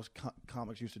people, I know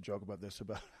comics used to joke about this,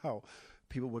 about how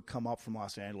people would come up from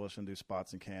Los Angeles and do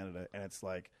spots in Canada, and it's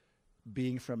like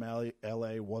being from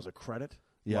LA was a credit.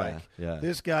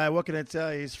 This guy, what can I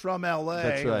tell you? He's from LA.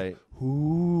 That's right.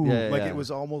 Ooh. It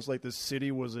was almost like the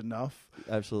city was enough.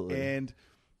 Absolutely. And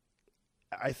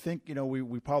I think,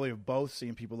 we probably have both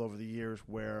seen people over the years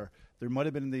where there might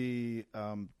have been the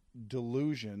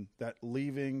delusion that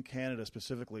leaving Canada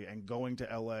specifically and going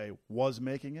to LA was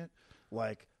making it.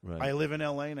 Like, right. I live in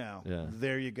LA now. Yeah.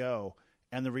 There you go.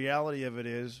 And the reality of it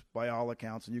is, by all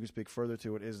accounts, and you can speak further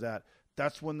to it, is that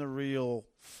that's when the real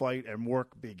fight and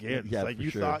work begins. Yeah, like,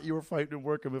 you thought you were fighting and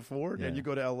working before, and you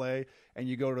go to LA and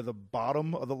you go to the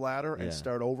bottom of the ladder and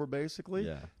start over, basically.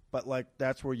 Yeah. But, like,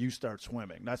 that's where you start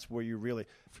swimming. That's where you really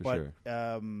sure.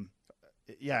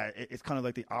 It's kind of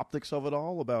like the optics of it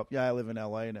all about, I live in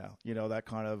LA now. That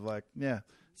kind of like,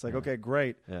 it's like, okay,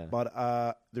 great. Yeah.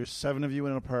 But there's 7 of you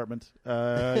in an apartment.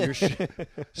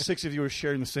 6 of you are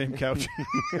sharing the same couch.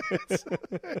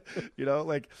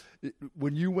 Like,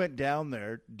 when you went down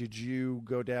there, did you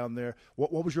go down there?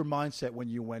 What was your mindset when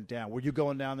you went down? Were you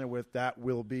going down there with that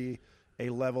will be a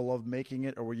level of making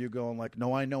it, or were you going like,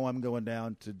 no, I know I'm going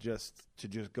down to just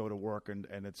go to work and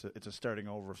it's a starting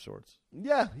over of sorts?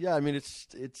 Yeah. I mean,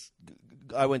 it's.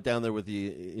 I went down there with the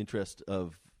interest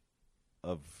of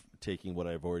taking what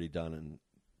I've already done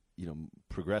and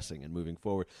progressing and moving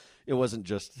forward. It wasn't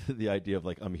just the idea of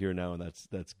like, I'm here now and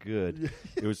that's good.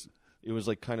 It was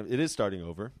like kind of, it is starting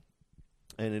over,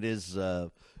 and it is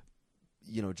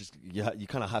just you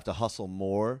kind of have to hustle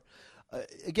more.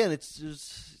 Again, it's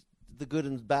just. The good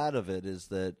and bad of it is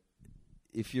that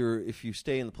if you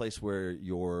stay in the place where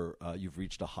you've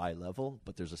reached a high level,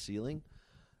 but there's a ceiling,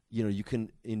 you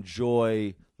can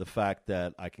enjoy the fact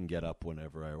that I can get up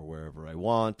whenever or wherever I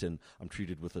want, and I'm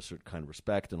treated with a certain kind of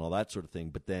respect and all that sort of thing.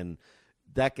 But then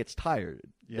that gets tired.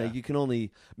 Yeah. Now, you can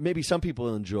only, maybe some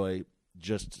people enjoy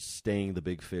just staying the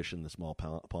big fish in the small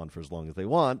pond for as long as they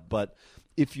want. But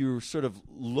if you're sort of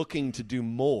looking to do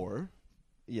more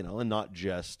and not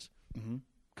just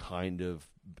kind of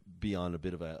be on a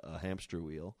bit of a hamster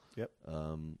wheel. Yep.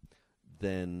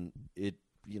 Then it,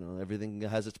 everything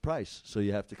has its price. So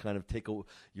you have to kind of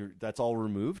that's all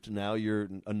removed. Now you're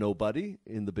a nobody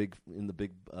in the big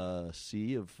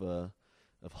sea of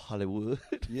Hollywood.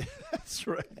 Yeah, that's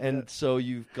right. And so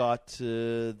you've got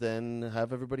to then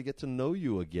have everybody get to know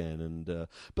you again. And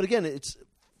but again, it's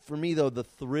for me though, the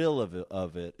thrill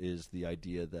of it is the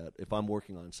idea that if I'm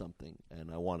working on something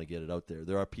and I want to get it out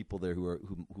there are people there who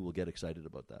will get excited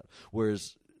about that.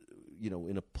 Whereas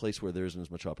in a place where there isn't as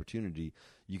much opportunity,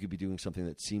 you could be doing something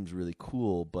that seems really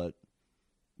cool, but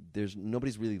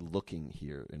nobody's really looking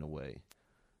here in a way.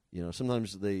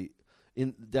 Sometimes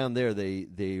down there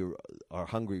they are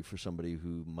hungry for somebody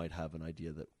who might have an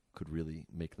idea that could really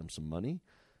make them some money.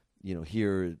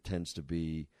 Here it tends to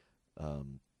be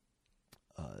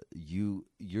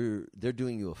they're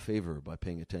doing you a favor by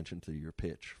paying attention to your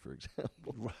pitch, for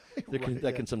example.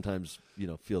 That can sometimes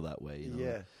feel that way.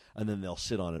 Yeah. And then they'll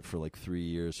sit on it for like 3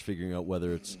 years, figuring out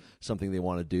whether it's something they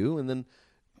want to do, and then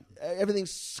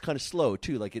everything's kind of slow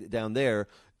too. Like down there,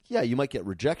 you might get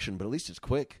rejection, but at least it's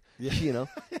quick. Yeah.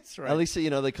 That's right. At least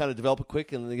they kind of develop it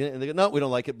quick, and they go, no, we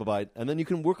don't like it. Bye bye. And then you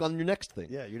can work on your next thing.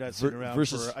 Yeah, you're not sitting around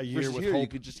versus for a year with here,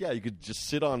 hope. you could just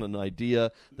sit on an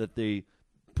idea that they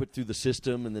put through the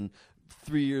system, and then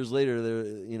 3 years later,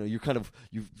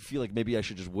 you feel like maybe I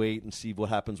should just wait and see what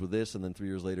happens with this, and then 3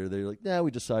 years later, they're like,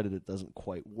 we decided it doesn't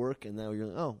quite work, and now you're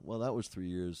like, oh, well, that was 3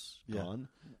 years gone.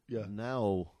 Yeah.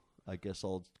 Now I guess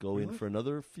I'll go in for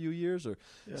another few years,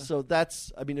 so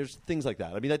there's things like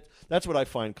that. I mean, that's what I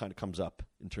find kind of comes up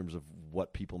in terms of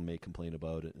what people may complain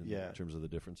about it, in terms of the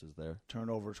differences there.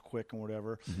 Turnover's quick and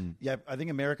whatever. Mm-hmm. Yeah, I think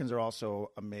Americans are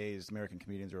also amazed. American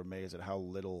comedians are amazed at how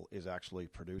little is actually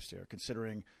produced here,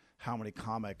 considering how many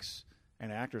comics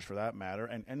and actors, for that matter,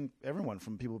 and everyone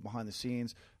from people behind the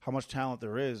scenes, how much talent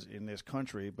there is in this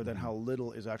country, but then how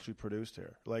little is actually produced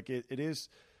here. Like it is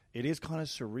kind of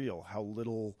surreal how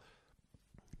little,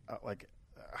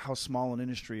 how small an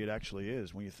industry it actually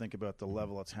is when you think about the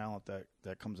level of talent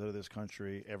that comes out of this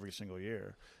country every single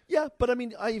year. Yeah, but I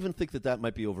mean, I even think that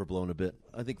might be overblown a bit.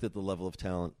 I think that the level of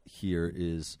talent here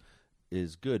is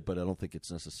good, but I don't think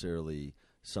it's necessarily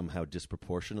somehow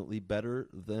disproportionately better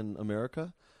than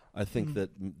America. I think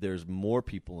that there's more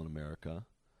people in America,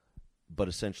 but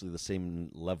essentially the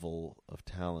same level of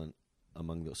talent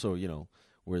among those. So,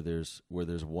 where there's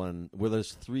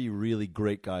 3 really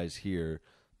great guys here,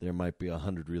 there might be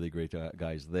 100 really great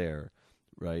guys there,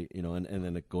 right? And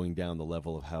then going down the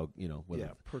level of how,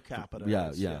 per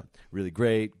capita. Really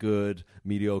great, good,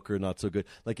 mediocre, not so good.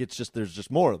 Like there's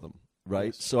just more of them.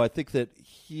 Right. Yes. So I think that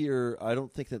here, I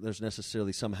don't think that there's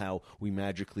necessarily somehow we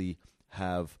magically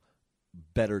have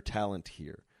better talent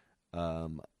here.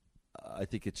 I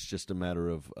think it's just a matter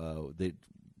of they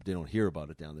don't hear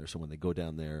about it down there. So when they go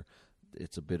down there,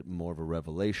 it's a bit more of a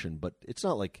revelation. But it's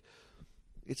not like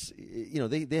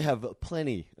they have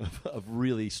plenty of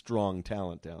really strong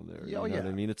talent down there. You know what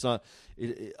I mean? It's not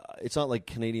like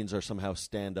Canadians are somehow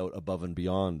stand out above and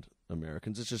beyond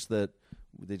Americans. It's just that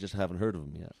they just haven't heard of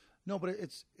them yet. No, but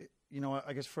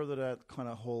I guess further that kind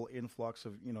of whole influx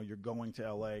of, you're going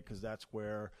to LA because that's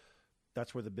where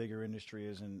the bigger industry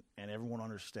is, and everyone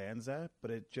understands that.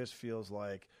 But it just feels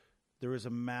like there is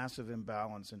a massive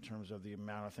imbalance in terms of the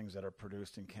amount of things that are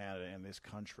produced in Canada and this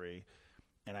country.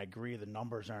 And I agree the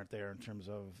numbers aren't there in terms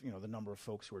of, the number of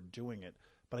folks who are doing it.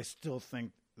 But I still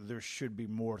think there should be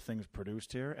more things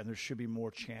produced here, and there should be more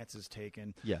chances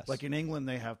taken. Yes. Like in England,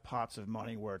 they have pots of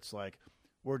money where it's like,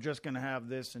 we're just going to have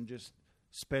this and just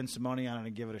spend some money on it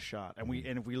and give it a shot. And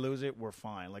if we lose it, we're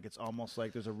fine. Like it's almost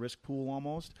like there's a risk pool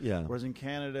almost. Yeah. Whereas in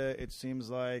Canada, it seems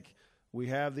like we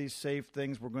have these safe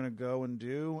things we're going to go and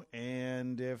do.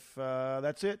 And if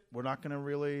that's it, we're not going to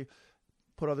really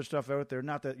put other stuff out there.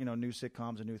 Not that, new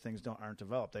sitcoms and new things aren't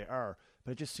developed. They are.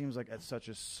 But it just seems like at such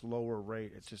a slower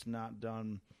rate, it's just not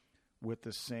done with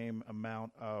the same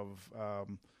amount of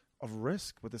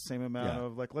risk, with the same amount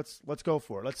of like, let's go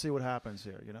for it. Let's see what happens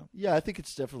here, Yeah, I think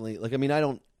it's definitely like, I mean, I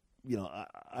don't,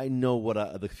 I know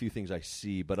what the few things I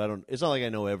see, but I don't. It's not like I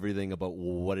know everything about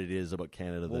what it is about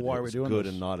Canada that why are we is doing good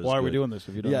this? and not as Why good. are we doing this?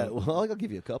 If you don't know? Well, I'll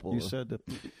give you a couple. You said that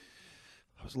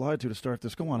I was lied to start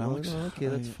this. Go on, Alex. No, okay,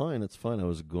 that's fine. That's fine. I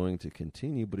was going to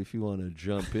continue, but if you want to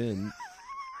jump in,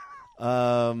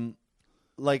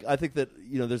 like I think that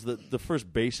there's the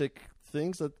first basic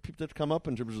things that come up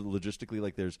in terms of logistically,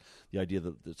 like there's the idea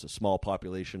that it's a small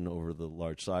population over the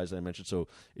large size that I mentioned, so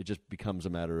it just becomes a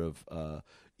matter of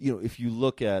if you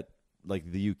look at like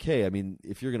the UK, I mean,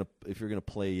 if you're gonna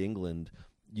play England,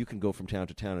 you can go from town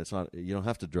to town. It's not, you don't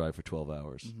have to drive for 12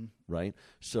 hours, Mm-hmm. right?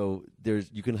 So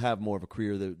you can have more of a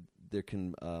career that it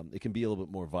can be a little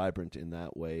bit more vibrant in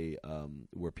that way,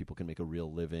 where people can make a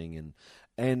real living,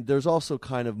 and there's also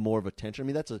kind of more of a tension. I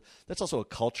mean, that's also a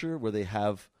culture where they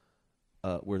have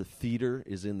where theater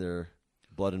is in their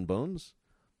blood and bones,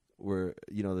 where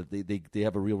that they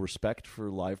have a real respect for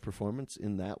live performance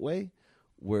in that way.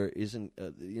 Where isn't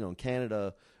in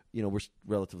Canada, we're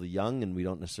relatively young and we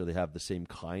don't necessarily have the same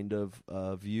kind of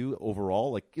view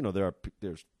overall. Like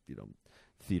there's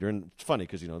theater, and it's funny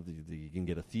because you can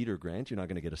get a theater grant, you're not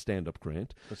going to get a stand-up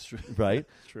grant. That's true. Right?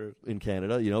 That's true. In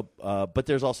Canada, but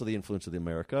there's also the influence of the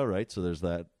America, right? So there's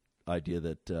that idea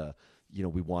that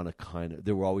we want to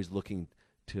they were always looking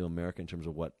to America in terms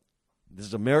of what this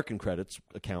is American credits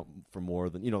account for more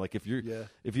than like if you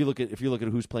look at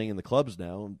who's playing in the clubs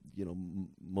now,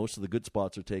 most of the good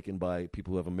spots are taken by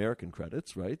people who have American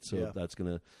credits, right? So that's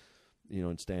going to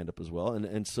in stand up as well,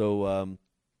 and so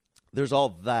there's all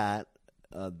that.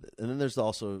 And then there's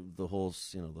also the whole,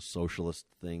 the socialist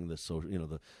thing,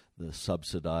 the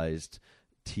subsidized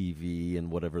TV and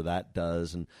whatever that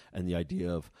does, and the idea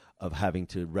of having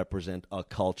to represent a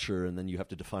culture, and then you have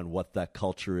to define what that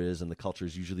culture is, and the culture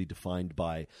is usually defined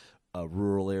by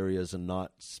rural areas and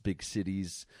not big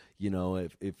cities.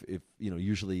 If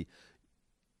usually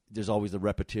there's always the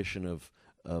repetition of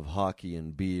hockey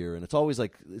and beer, and it's always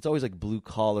like blue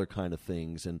collar kind of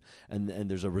things, and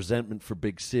there's a resentment for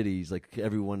big cities, like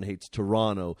everyone hates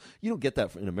Toronto. You don't get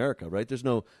that in America, right? There's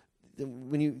no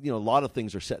when a lot of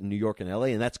things are set in New York and LA,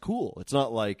 and that's cool. It's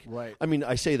not like right. I mean,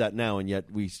 I say that now, and yet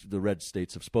the red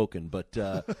states have spoken, but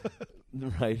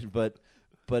right, but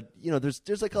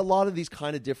there's like a lot of these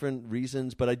kind of different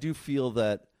reasons, but I do feel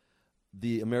that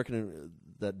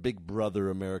that big brother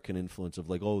American influence of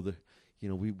like,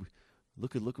 we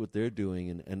look at what they're doing,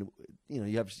 and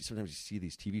sometimes you see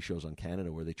these TV shows on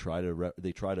Canada where they try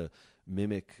to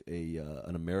mimic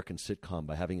an American sitcom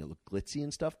by having it look glitzy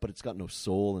and stuff, but it's got no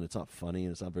soul and it's not funny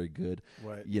and it's not very good.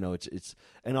 Right. It's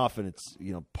and often it's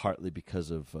partly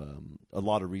because of a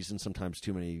lot of reasons. Sometimes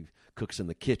too many cooks in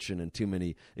the kitchen and too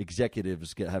many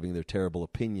executives having their terrible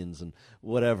opinions and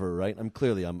whatever. Right. I'm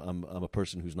a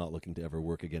person who's not looking to ever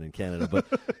work again in Canada, but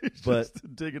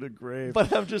just digging a grave.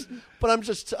 But I'm just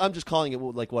calling it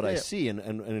like what I see, and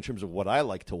in terms of what I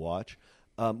like to watch.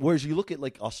 Whereas you look at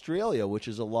like Australia, which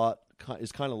is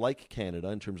is kind of like Canada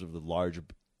in terms of the large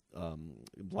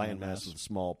land mass of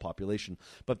small population,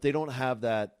 but they don't have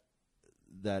that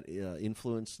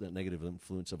influence, that negative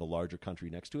influence of a larger country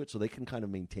next to it, so they can kind of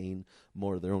maintain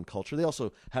more of their own culture. They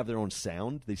also have their own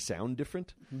sound. They sound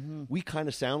different. Mm-hmm. We kind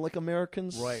of sound like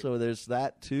Americans, right. So there's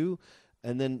that too.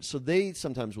 And then so they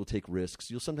sometimes will take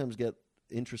risks. You'll sometimes get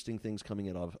interesting things coming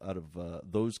out of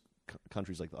those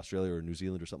countries like Australia or New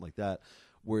Zealand or something like that,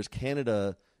 whereas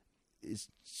Canada is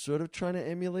sort of trying to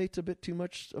emulate a bit too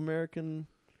much American.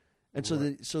 And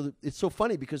so it's so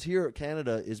funny because here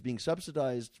Canada is being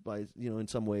subsidized by, in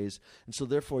some ways. And so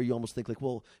therefore you almost think like,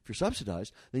 well, if you're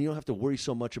subsidized, then you don't have to worry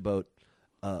so much about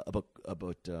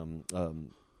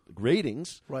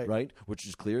ratings, right? Which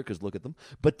is clear because look at them.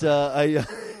 But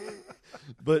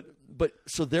but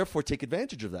so therefore take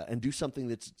advantage of that and do something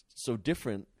that's so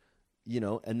different,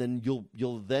 and then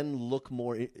you'll then look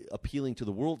more appealing to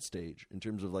the world stage in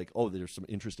terms of like, oh, there's some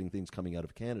interesting things coming out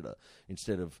of Canada,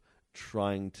 instead of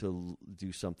trying to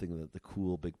do something that the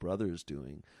cool Big Brother is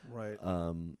doing. Right.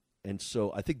 And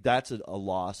so I think that's a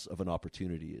loss of an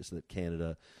opportunity, is that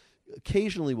Canada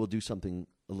occasionally will do something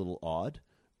a little odd,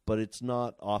 but it's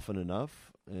not often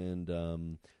enough.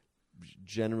 And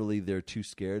generally they're too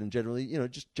scared. And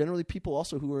generally people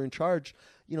also who are in charge,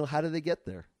 how do they get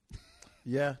there?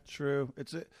 Yeah, true.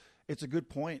 It's a good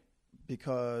point,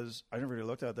 because I never really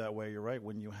looked at it that way. You're right.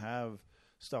 When you have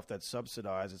stuff that's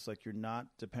subsidized, it's like you're not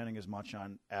depending as much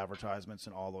on advertisements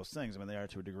and all those things. I mean, they are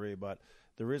to a degree, but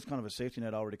there is kind of a safety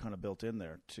net already kind of built in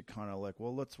there to kind of like,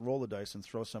 well, let's roll the dice and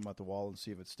throw some at the wall and see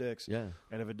if it sticks. Yeah.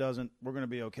 And if it doesn't, we're going to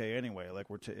be okay anyway. Like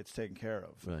it's taken care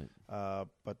of. Right.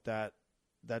 But that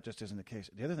just isn't the case.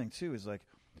 The other thing too is like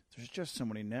there's just so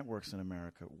many networks in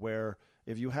America where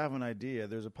if you have an idea,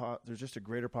 there's just a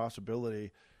greater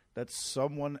possibility that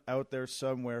someone out there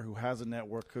somewhere who has a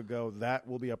network could go, that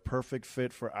will be a perfect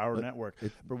fit for our network.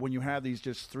 But when you have these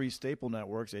just three staple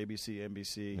networks, ABC,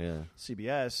 NBC,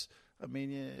 CBS, I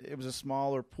mean, it was a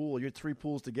smaller pool. You had three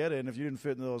pools to get in. If you didn't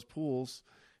fit into those pools,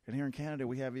 and here in Canada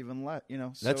we have even less.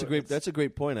 That's a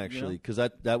great point actually, because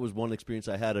that was one experience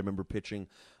I had. I remember pitching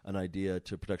an idea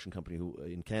to a production company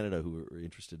in Canada who were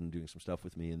interested in doing some stuff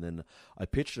with me, and then I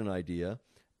pitched an idea,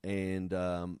 and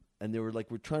they were like,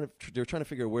 they were trying to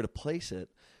figure out where to place it,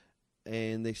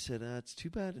 and they said, "It's too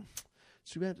bad.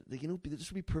 It's too bad. Like,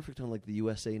 this would be perfect on like the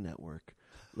USA Network,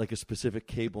 like a specific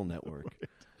cable network." Right.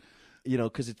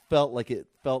 Because it felt like it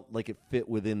fit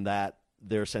within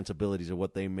their sensibilities of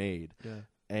what they made,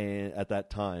 and at that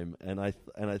time, and I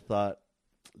thought,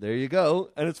 there you go.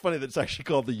 And it's funny that it's actually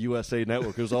called the USA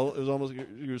Network. It was almost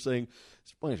you were saying,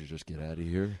 why don't you just get out of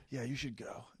here? Yeah, you should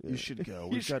go. Yeah. You should go.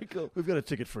 Go. We've got a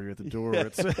ticket for you at the door.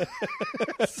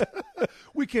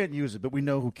 We can't use it, but we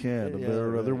know who can. Yeah,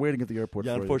 they're waiting at the airport.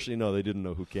 Yeah, for unfortunately, no, they didn't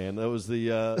know who can. That was the.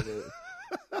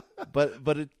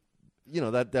 But it,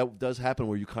 that does happen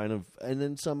where you kind of, and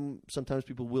then sometimes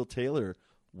people will tailor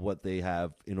what they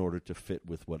have in order to fit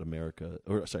with what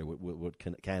what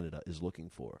Canada is looking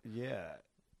for.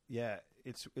 Yeah,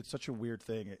 it's such a weird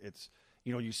thing. It's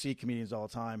you see comedians all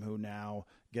the time who now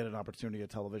get an opportunity, a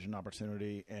television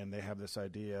opportunity, and they have this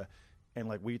idea, and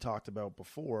like we talked about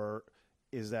before,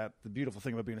 is that the beautiful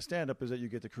thing about being a stand-up is that you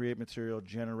get to create material,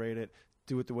 generate it,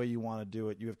 do it the way you want to do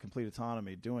it. You have complete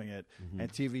autonomy doing it, and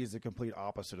TV is the complete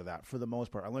opposite of that for the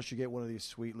most part. Unless you get one of these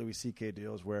sweet Louis C.K.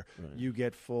 deals where you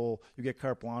get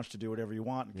carte blanche to do whatever you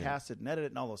want and cast it and edit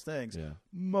it and all those things. Yeah.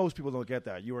 Most people don't get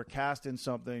that. You are cast in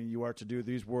something. You are to do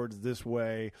these words this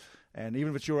way, and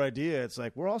even if it's your idea, it's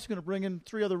like we're also going to bring in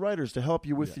 3 other writers to help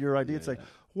you with your idea. It's like,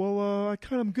 well, I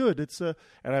kind of am good. It's and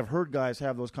I've heard guys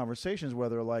have those conversations where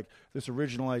they're like this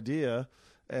original idea.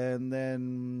 And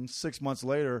then 6 months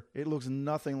later, it looks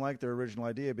nothing like their original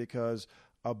idea because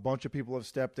a bunch of people have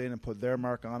stepped in and put their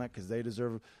mark on it because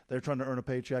they're trying to earn a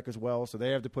paycheck as well, so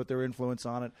they have to put their influence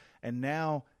on it. And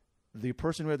now the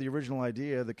person who had the original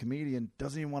idea, the comedian,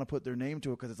 doesn't even want to put their name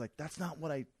to it because it's like, that's not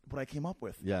what I came up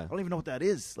with. Yeah. I don't even know what that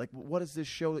is. Like, what is this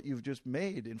show that you've just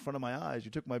made in front of my eyes?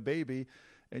 You took my baby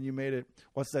and you made it.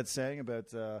 What's that saying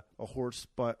about a horse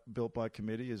built by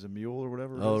committee is a mule or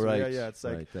whatever? Oh, right. Yeah. It's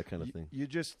like right, that kind of thing. You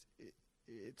just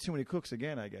too many cooks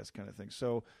again, I guess, kind of thing.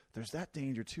 So there's that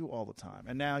danger too all the time.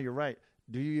 And now you're right.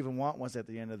 Do you even want what's at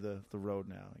the end of the road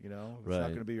now? It's not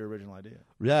going to be your original idea.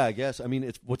 Yeah, I guess. I mean,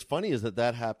 what's funny is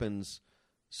that happens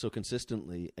so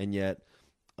consistently, and yet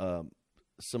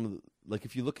some of like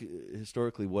if you look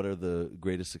historically, what are the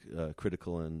greatest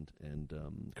critical and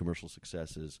commercial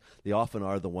successes? They often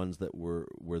are the ones that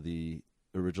where the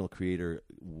original creator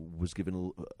was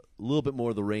given a little bit more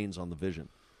of the reins on the vision,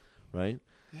 right?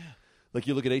 Yeah. Like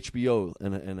you look at HBO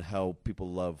and how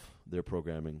people love their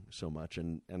programming so much,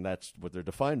 and that's what they're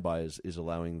defined by is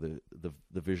allowing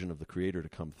the vision of the creator to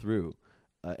come through,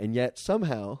 and yet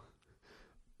somehow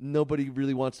nobody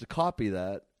really wants to copy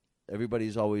that.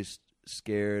 Everybody's always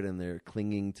scared, and they're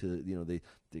clinging to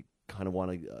they kind of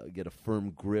want to get a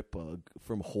firm grip, a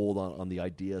firm hold on the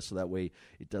idea, so that way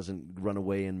it doesn't run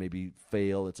away and maybe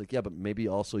fail. It's like, yeah, but maybe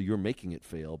also you're making it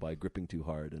fail by gripping too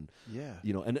hard, and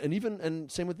and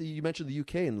same with you mentioned the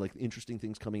UK and like interesting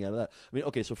things coming out of that. I mean,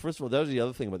 okay, so first of all, that was the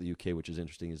other thing about the UK, which is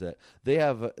interesting, is that they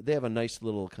have a nice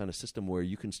little kind of system where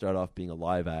you can start off being a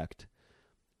live act,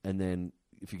 and then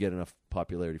if you get enough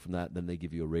popularity from that, then they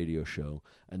give you a radio show,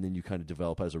 and then you kind of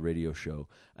develop as a radio show,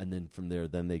 and then from there,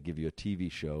 then they give you a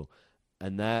TV show,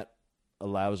 and that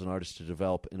allows an artist to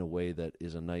develop in a way that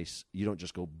is a nice. You don't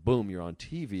just go boom, you're on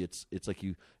TV. It's like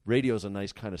radio is a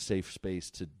nice kind of safe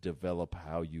space to develop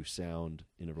how you sound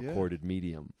in a recorded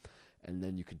medium. And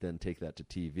then you could then take that to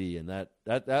TV, and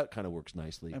that kind of works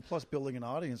nicely. And plus, building an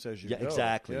audience as you go.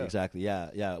 Exactly.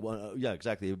 Yeah. Well,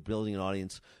 exactly. Building an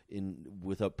audience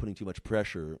without putting too much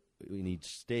pressure in each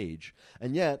stage.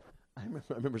 And yet, I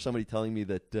remember somebody telling me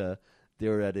that they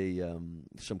were at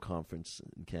some conference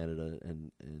in Canada,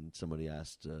 and somebody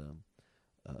asked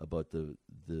about the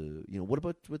what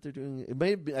about what they're doing? It may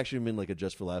have actually been like a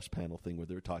Just for Laughs panel thing where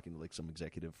they were talking to like some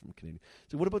executive from Canadian.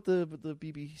 So what about the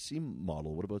BBC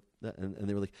model? What about that? And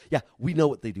they were like, yeah, we know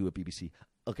what they do at BBC.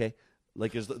 Okay,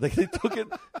 like they took it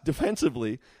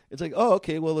defensively. It's like, oh,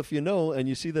 okay, well if you know and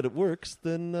you see that it works,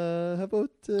 then how about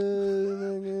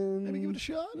maybe give it a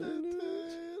shot?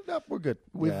 No, we're good.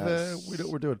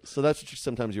 We're doing. So that's what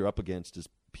sometimes you're up against is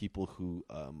people who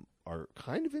are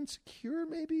kind of insecure,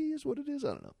 maybe is what it is. I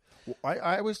don't know. Well,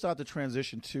 I always thought the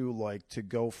transition to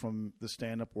go from the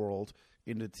stand-up world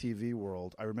into the TV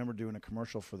world. I remember doing a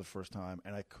commercial for the first time,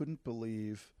 and I couldn't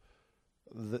believe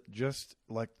just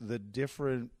like the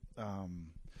different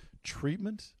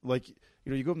treatment. Like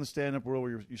you go from the stand-up world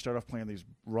where you start off playing these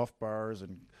rough bars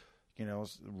and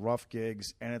rough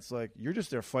gigs, and it's like you're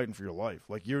just there fighting for your life.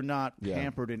 Like you're not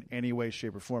pampered in any way,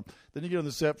 shape, or form. Then you get on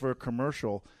the set for a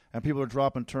commercial, and people are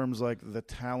dropping terms like the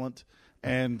talent,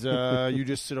 and you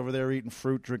just sit over there eating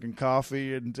fruit, drinking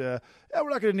coffee, and we're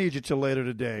not going to need you till later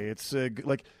today. It's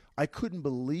like I couldn't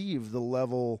believe the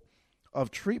level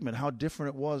of treatment, how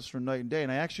different it was from night and day.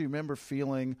 And I actually remember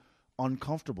feeling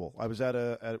uncomfortable. I was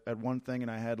at one thing,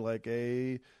 and I had like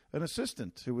an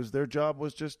assistant who was, their job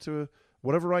was just to,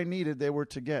 whatever I needed, they were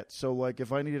to get. So like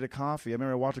if I needed a coffee, I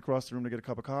remember I walked across the room to get a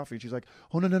cup of coffee, and she's like,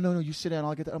 "Oh, no, you sit down,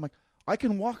 I'll get that." I'm like, I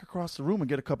can walk across the room and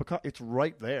get a cup of coffee. It's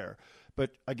right there.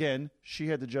 But again, she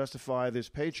had to justify this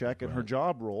paycheck and her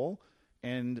job role.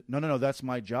 And no, that's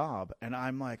my job. And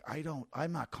I'm like,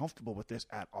 I'm not comfortable with this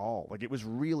at all. Like, it was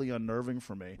really unnerving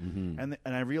for me. And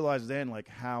I realized then, like,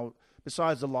 how,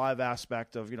 besides the live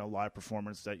aspect of, live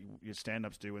performance that you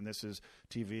stand-ups do, and this is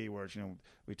TV where it's,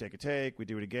 we take a take, we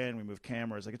do it again, we move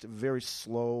cameras. Like, it's a very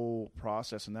slow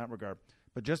process in that regard.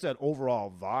 But just that overall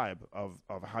vibe of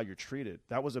how you're treated,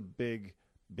 that was a big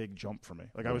jump for me.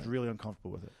 Like, I was really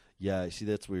uncomfortable with it. Yeah, see,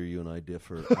 that's where you and I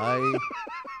differ.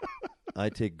 I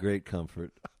take great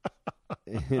comfort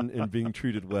in being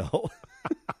treated well.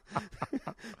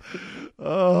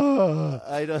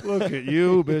 I don't look at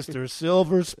you, Mr.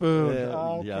 Silver Spoon.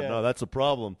 Yeah, no, that's a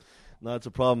problem. That's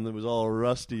a problem that was all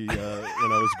rusty when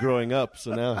I was growing up.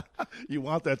 So now you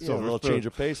want that silver a little spoon. Change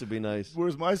of pace would be nice.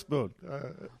 Where's my spoon?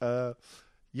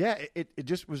 It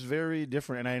just was very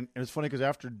different. And it was funny because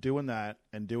after doing that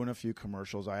and doing a few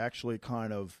commercials, I actually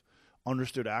kind of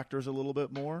understood actors a little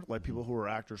bit more, like people who were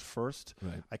actors first.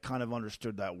 Right. I kind of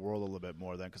understood that world a little bit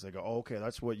more then, because I go, oh, okay,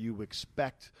 that's what you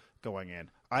expect going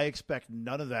in. I expect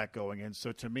none of that going in.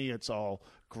 So to me, it's all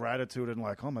gratitude and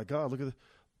like, oh my God, look at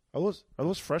are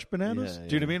those fresh bananas? Yeah,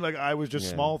 Do you know what I mean? Like, I was just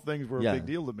small things were a big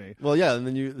deal to me. Well, yeah, and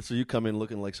then you come in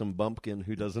looking like some bumpkin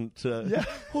who doesn't.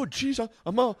 Oh, geez,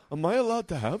 am I allowed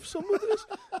to have some of this?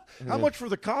 How much for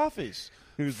the coffees?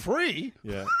 Who's free?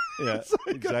 Yeah,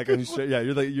 exactly.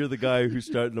 You're the guy who's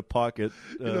starting to pocket.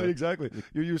 Exactly.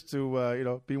 You're used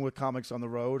to being with comics on the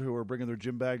road who are bringing their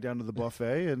gym bag down to the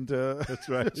buffet, and that's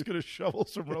right. Just gonna shovel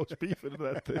some roast beef into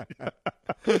that thing.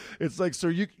 It's like, sir,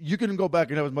 you can go back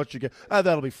and have as much as you get.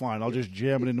 That'll be fine. I'll just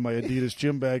jam it into my Adidas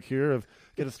gym bag here. I've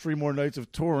got 3 more nights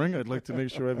of touring. I'd like to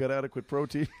make sure I've got adequate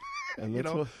protein. And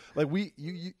because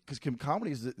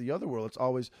comedy is the other world. It's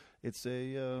always it's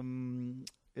a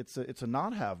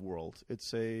not have world.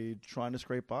 It's a trying to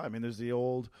scrape by. I mean, there's the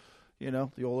old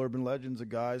urban legends of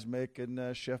guys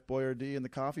making Chef Boyardee in the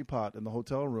coffee pot in the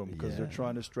hotel room because they're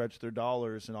trying to stretch their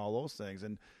dollars and all those things.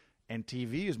 And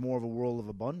TV is more of a world of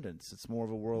abundance. It's more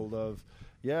of a world of,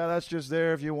 that's just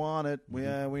there if you want it.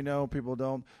 We know people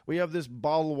don't. We have this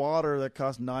bottled water that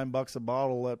costs $9 a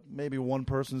bottle that maybe one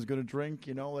person is going to drink.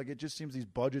 Like, it just seems these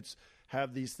budgets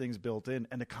have these things built in.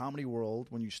 And the comedy world,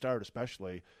 when you start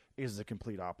especially, is the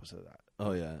complete opposite of that.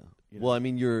 Oh yeah. Well, I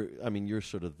mean, you're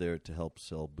sort of there to help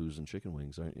sell booze and chicken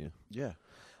wings, aren't you? Yeah.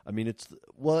 I mean, it's the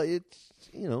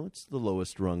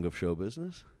lowest rung of show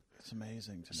business. It's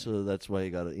amazing to me. So that's why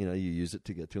you got to, you use it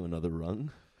to get to another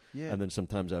rung. Yeah. And then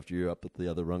sometimes after you're up at the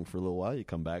other rung for a little while, you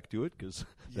come back to it because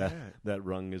that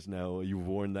rung is now, you've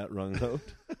worn that rung out.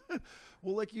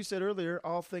 Well, like you said earlier,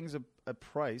 all things a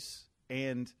price.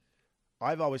 And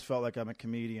I've always felt like I'm a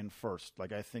comedian first.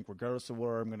 Like, I think regardless of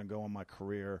where I'm going to go in my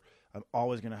career, I'm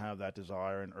always going to have that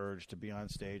desire and urge to be on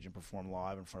stage and perform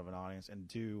live in front of an audience and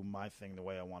do my thing the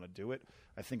way I want to do it.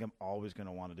 I think I'm always going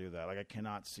to want to do that. Like, I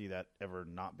cannot see that ever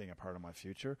not being a part of my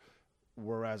future.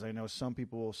 Whereas I know some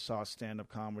people saw stand-up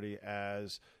comedy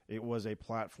as it was a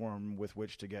platform with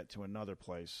which to get to another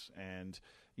place. And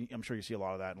I'm sure you see a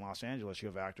lot of that in Los Angeles. You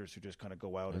have actors who just kind of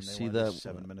go out and they want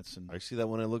 7 minutes. And I see that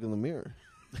when I look in the mirror.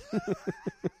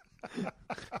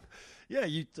 Yeah,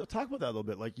 you talk about that a little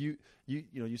bit. Like you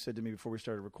said to me before we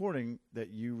started recording that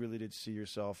you really did see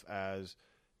yourself as,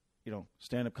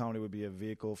 stand-up comedy would be a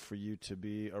vehicle for you to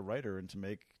be a writer and to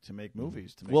make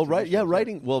movies.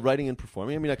 Writing and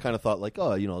performing. I mean, I kind of thought like,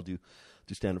 I'll do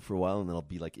stand-up for a while and then I'll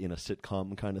be like in a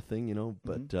sitcom kind of thing,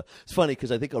 But it's funny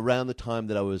because I think around the time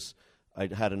that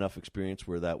I'd had enough experience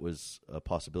where that was a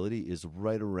possibility is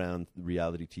right around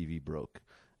reality TV broke.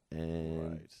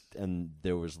 And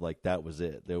there was like, that was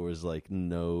it. There was like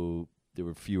there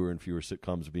were fewer and fewer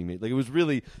sitcoms being made. Like, it was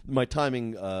really, my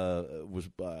timing was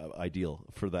ideal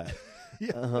for that.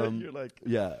 You're like,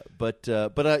 but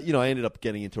I ended up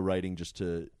getting into writing just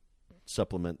to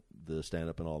supplement the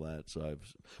stand-up and all that. So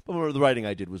but the writing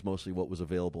I did was mostly what was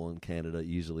available in Canada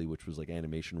easily, which was like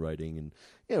animation writing, and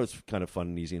it was kind of fun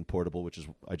and easy and portable. Which is,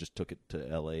 I just took it to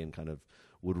LA and kind of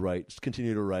would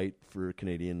continue to write for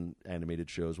Canadian animated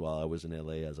shows while I was in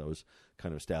LA as I was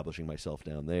kind of establishing myself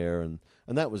down there, and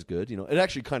that was good. It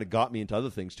actually kind of got me into other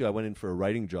things too. I went in for a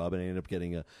writing job and I ended up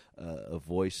getting a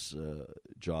voice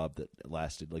job that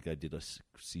lasted, like, I did a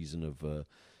season of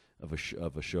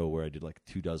of a show where I did like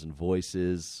 24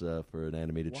 voices for an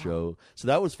animated show. So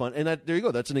that was fun. And there you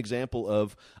go. That's an example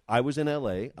of I was in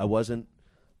L.A. I wasn't,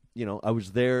 I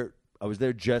was there. I was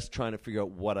there just trying to figure out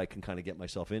what I can kind of get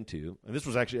myself into. And this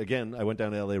was actually, again, I went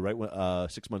down to L.A. right when,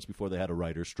 6 months before they had a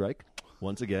writer's strike.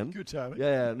 Once again. Good timing.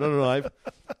 Yeah. No.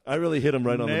 I really hit them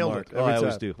right on the mark. I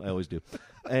always do.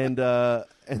 And then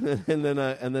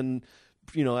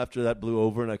after that blew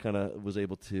over and I kind of was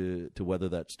able to weather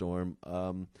that storm.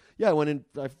 I went in.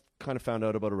 I kind of found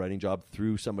out about a writing job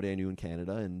through somebody I knew in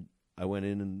Canada, and I went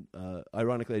in and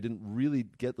ironically I didn't really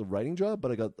get the writing job,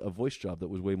 but I got a voice job that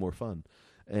was way more fun.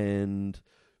 And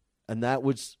that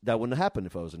wouldn't have happened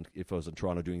if I was in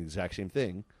Toronto doing the exact same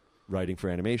thing, writing for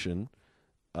animation.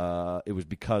 It was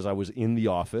because I was in the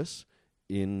office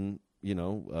in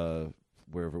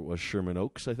wherever it was, Sherman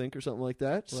Oaks, I think, or something like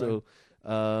that. Right. So,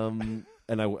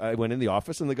 and I went in the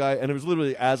office, and the guy, and it was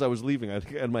literally as I was leaving, I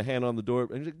had my hand on the door,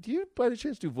 and he's like, "Do you by any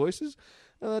chance do voices?"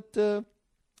 And I thought,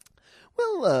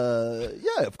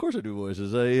 yeah, of course I do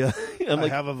voices. I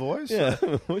have a voice. Yeah,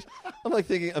 I'm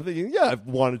thinking, yeah, I've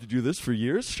wanted to do this for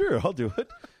years. Sure, I'll do it.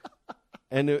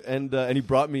 And he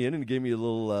brought me in and gave me a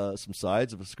little some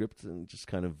sides of a script and just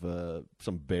kind of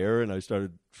some bear, and I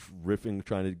started riffing,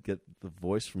 trying to get the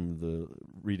voice from the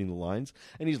reading the lines.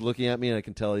 And he's looking at me, and I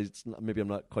can tell maybe I'm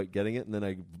not quite getting it. And then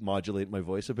I modulate my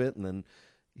voice a bit, and then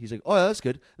he's like, "Oh, yeah, that's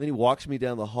good." And then he walks me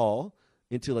down the hall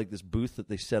into like this booth that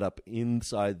they set up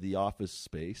inside the office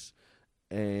space,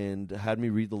 and had me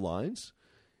read the lines.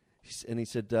 And he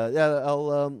said, "Yeah,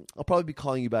 I'll probably be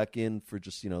calling you back in for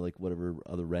just like whatever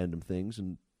other random things."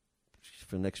 And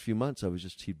for the next few months,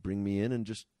 he'd bring me in and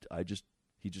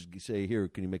he'd just say, "Here,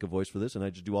 can you make a voice for this?" And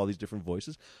I just do all these different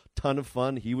voices. Ton of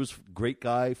fun. He was a great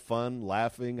guy, fun,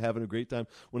 laughing, having a great time.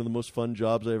 One of the most fun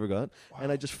jobs I ever got. Wow.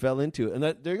 And I just fell into it. And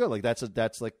there you go. Like that's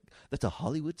a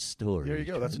Hollywood story. There you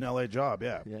go. That's an LA job.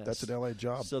 Yeah, yes. That's an LA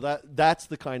job. So that's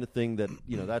the kind of thing that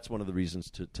that's one of the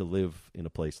reasons to live in a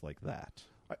place like that.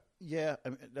 Yeah, I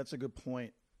mean, that's a good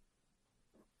point.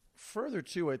 Further,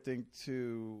 too, I think,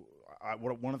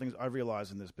 one of the things I've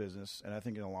realized in this business, and I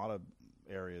think in a lot of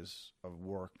areas of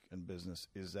work and business,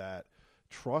 is that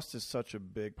trust is such a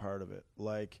big part of it.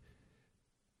 Like,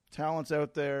 talent's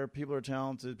out there, people are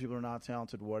talented, people are not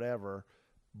talented, whatever,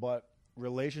 but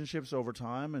relationships over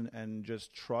time and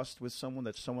just trust with someone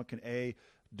that someone can, A,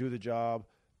 do the job,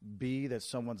 B, that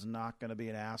someone's not going to be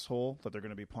an asshole, that they're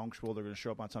going to be punctual, they're going to show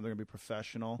up on time, they're going to be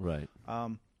professional. Right. I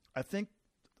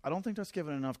don't think that's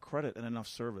given enough credit and enough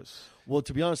service. Well,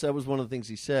 to be honest, that was one of the things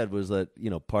he said was that,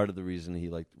 part of the reason he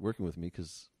liked working with me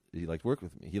because he liked working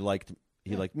with me. He liked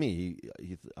me.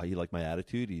 He liked my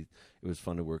attitude. It was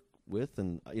fun to work with,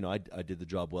 and I did the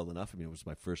job well enough. I mean, it was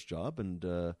my first job, and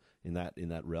in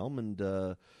that realm,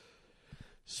 and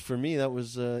for me, that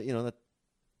was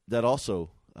that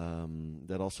also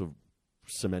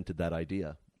cemented that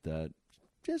idea that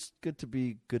just good to be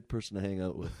a good person to hang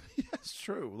out with. Yeah, it's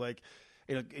true. Like,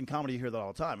 in comedy, you hear that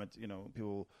all the time.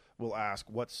 People will ask,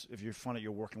 if you're funny,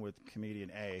 you're working with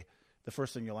comedian A, the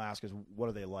first thing you'll ask is, what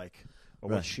are they like? Or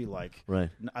right. What's she like? Right.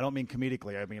 I don't mean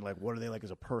comedically. I mean, like, what are they like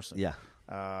as a person? Yeah.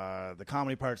 The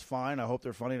comedy part's fine. I hope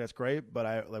they're funny. That's great.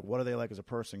 But what are they like as a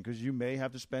person? Because you may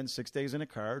have to spend 6 days in a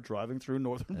car driving through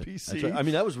northern BC. That's right. I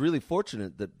mean, I was really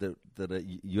fortunate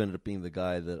that you ended up being the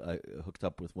guy that I hooked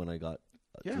up with when I got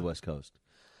to the West Coast.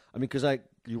 I mean, because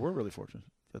you were really fortunate.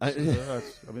 I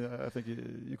think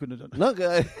you couldn't have done it. No,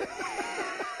 guy.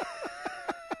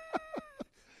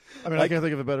 I mean, I can't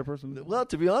think of a better person. Well,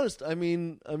 to be honest, I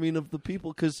mean, of the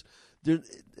people, because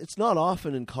it's not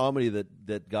often in comedy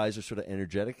that guys are sort of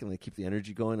energetic and they keep the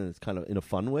energy going, and it's kind of in a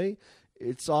fun way.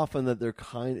 It's often that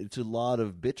it's a lot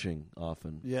of bitching.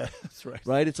 Often, yeah, that's right.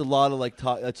 Right, it's a lot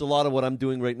of it's a lot of what I'm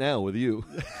doing right now with you.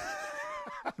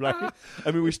 Right? I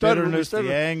mean, we started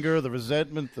the anger, the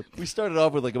resentment. We started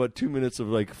off with about 2 minutes of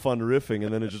fun riffing,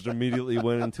 and then it just immediately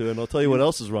went into, and I'll tell you what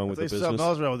else is wrong with the business. Something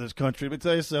else wrong with this country. Let me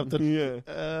tell you something.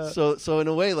 Yeah. So in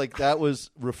a way, that was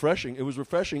refreshing. It was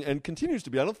refreshing, and continues to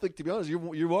be. I don't think, to be honest,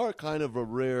 you are kind of a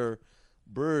rare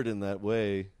bird in that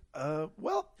way.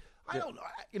 Well, I don't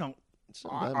know. It's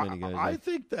not that many guys. I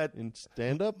think that in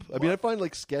stand-up, I mean, I find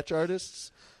sketch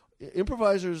artists,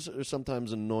 improvisers are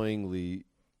sometimes annoyingly.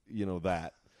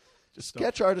 That.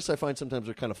 Sketch artists I find sometimes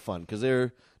are kind of fun because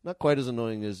they're not quite as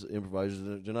annoying as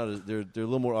improvisers. They're not as they're a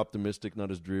little more optimistic,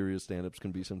 not as dreary as stand-ups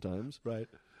can be sometimes. Right.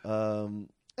 And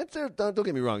don't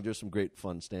get me wrong, there's some great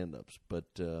fun stand-ups, but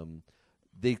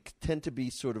they tend to be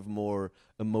sort of more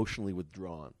emotionally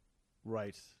withdrawn.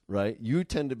 Right. Right? You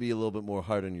tend to be a little bit more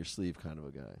hard on your sleeve kind of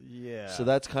a guy. Yeah. So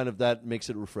that makes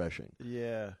it refreshing.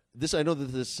 Yeah. I know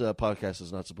that this podcast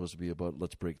is not supposed to be about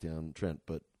let's break down Trent,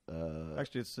 but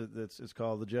Actually, it's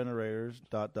called The Generators ...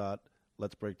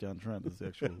 Let's break down trend. Is the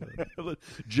actual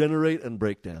generate and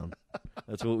break down.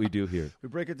 That's what we do here. We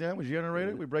break it down, we generate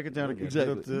it, we break it down again.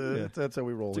 Exactly. That's how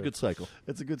we roll. It's a good cycle.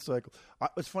 It's a good cycle.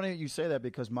 It's funny you say that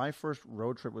because my first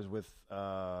road trip was with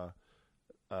Jocko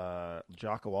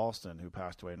Alston, who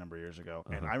passed away a number of years ago.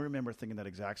 And I remember thinking that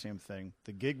exact same thing.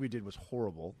 The gig we did was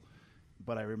horrible,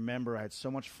 but I remember I had so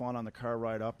much fun on the car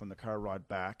ride up and the car ride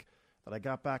back that I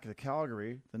got back to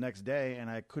Calgary the next day and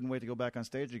I couldn't wait to go back on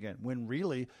stage again. When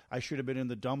really I should have been in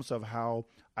the dumps of how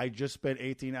I just spent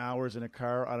 18 hours in a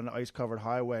car on an ice-covered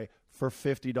highway for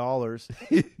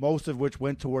 $50, most of which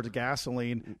went towards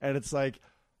gasoline. And it's like,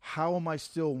 how am I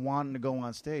still wanting to go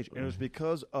on stage? And it was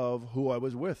because of who I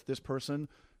was with. This person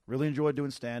really enjoyed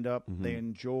doing stand-up. They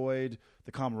enjoyed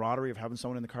the camaraderie of having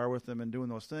someone in the car with them and doing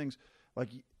those things. Like,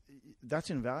 that's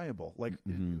invaluable. Like,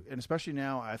 and especially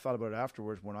now, I thought about it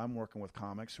afterwards when I'm working with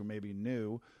comics who maybe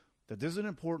knew that this is an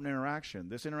important interaction.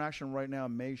 This interaction right now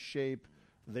may shape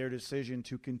their decision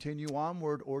to continue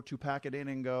onward or to pack it in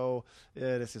and go,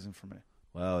 this isn't for me.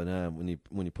 Wow, and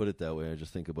when you put it that way, I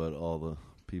just think about all the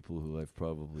people who I've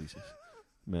probably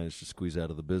managed to squeeze out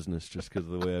of the business just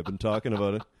because of the way I've been talking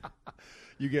about it.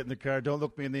 You get in the car. Don't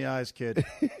look me in the eyes, kid.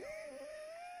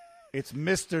 It's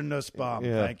Mr. Nussbaum.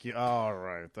 Yeah. Thank you. All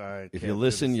right. If you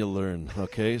listen, you learn.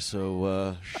 Okay,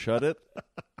 so shut it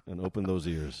and open those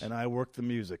ears. And I work the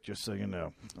music, just so you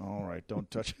know. All right.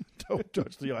 Don't touch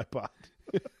the iPod.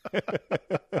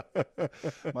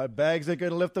 My bags ain't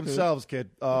going to lift themselves, kid.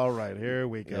 All right. Here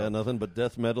we go. Yeah, nothing but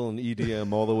death metal and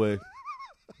EDM all the way.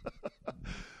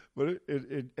 But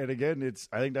and again,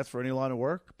 I think that's for any line of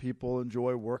work. People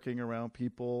enjoy working around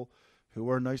people who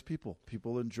are nice people.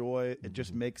 People enjoy it.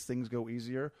 Just makes things go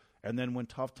easier. And then when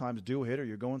tough times do hit or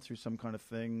you're going through some kind of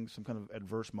thing, some kind of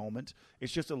adverse moment,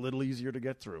 it's just a little easier to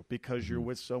get through because you're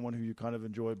with someone who you kind of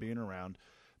enjoy being around.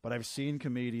 But I've seen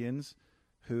comedians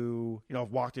who,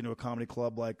 have walked into a comedy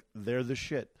club like they're the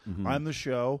shit. I'm the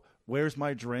show. Where's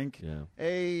my drink? Yeah.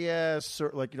 Hey,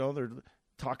 sir, they're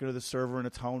talking to the server in a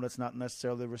tone that's not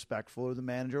necessarily respectful, or the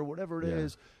manager, or whatever it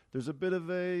is. There's a bit of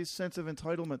a sense of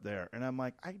entitlement there, and I'm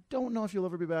like, I don't know if you'll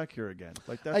ever be back here again.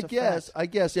 Like that's I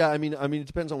guess, yeah. I mean, it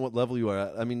depends on what level you are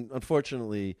at. I mean,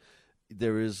 unfortunately,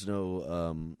 there is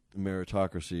no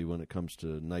meritocracy when it comes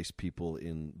to nice people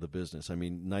in the business. I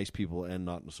mean, nice people and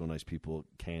not so nice people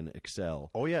can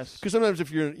excel. Oh yes, because sometimes if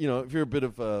you're a bit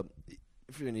of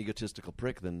if you're an egotistical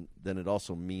prick, then it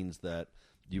also means that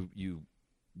you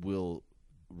will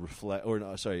reflect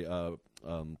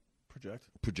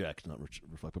project, not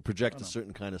reflect, but project a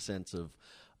certain kind of sense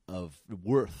of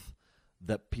worth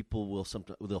that people will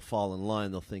they'll fall in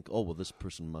line. They'll think, oh, well, this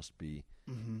person must be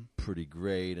pretty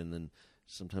great, and then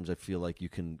sometimes I feel like you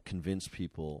can convince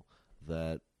people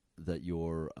that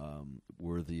you're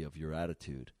worthy of your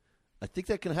attitude. I think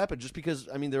that can happen just because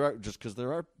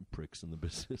there are pricks in the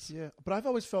business. Yeah, but I've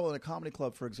always felt in a comedy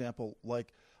club, for example,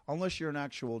 like unless you're an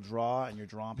actual draw and you're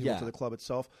drawing people to the club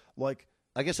itself, like.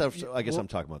 I guess I'm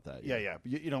talking about that. Yeah.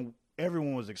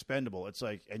 Everyone was expendable. It's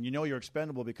like, and you're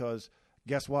expendable because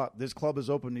guess what? This club is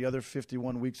open the other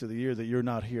 51 weeks of the year that you're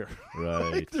not here.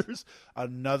 Right. Like there's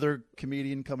another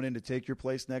comedian coming in to take your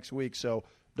place next week. So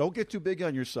don't get too big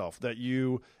on yourself that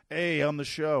hey, on the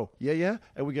show. Yeah.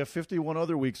 And we got 51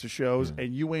 other weeks of shows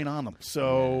and you ain't on them.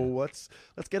 So let's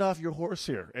get off your horse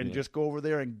here and just go over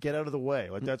there and get out of the way.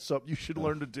 Like that's something you should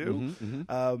learn to do.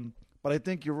 But I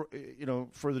think you're,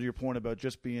 further to your point about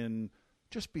just being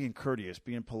courteous,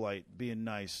 being polite, being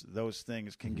nice, those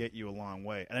things can get you a long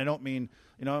way. And I don't mean,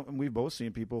 and we've both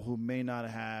seen people who may not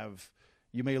have,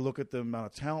 you may look at them on a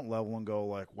talent level and go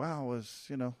like, wow,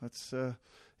 that's,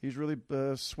 he's really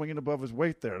swinging above his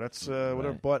weight there. That's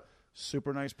whatever. But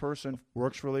super nice person,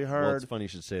 works really hard. Well, it's funny you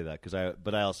should say that because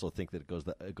I also think that it goes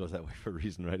that way for a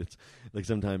reason, right? It's like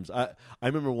sometimes I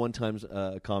remember one time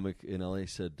a comic in LA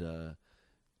said.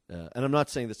 And I'm not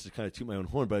saying this to kind of toot my own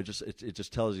horn, but it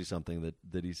just tells you something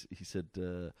that he said.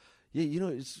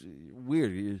 It's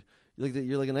weird.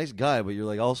 You're like a nice guy, but you're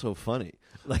like also funny.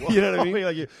 Like you know what I mean?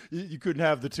 Like you couldn't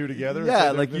have the two together.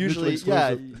 Yeah, like usually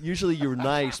you're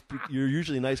nice. You're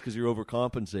usually nice because you're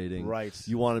overcompensating. Right.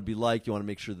 You want to be liked. You want to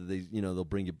make sure that they'll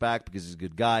bring you back because he's a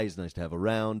good guy. He's nice to have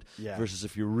around. Yeah. Versus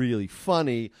if you're really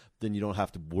funny, then you don't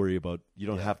have to worry about. You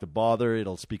don't have to bother.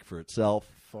 It'll speak for itself.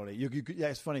 Funny.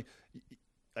 It's funny.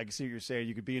 I can see what you're saying.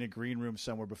 You could be in a green room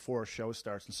somewhere before a show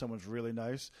starts and someone's really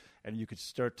nice, and you could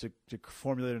start to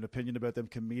formulate an opinion about them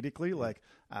comedically, like,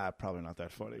 probably not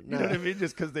that funny. You know what I mean?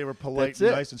 Just because they were polite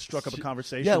and nice and struck up a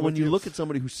conversation. Yeah, when you look at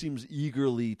somebody who seems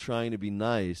eagerly trying to be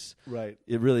nice, right,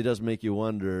 it really does make you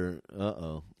wonder,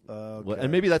 Well,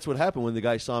 and maybe that's what happened when the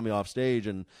guy saw me off stage,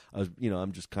 and I was,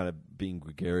 I'm just kind of being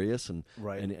gregarious, and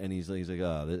and he's like,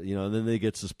 and then they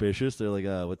get suspicious. They're like,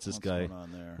 what's this guy? Going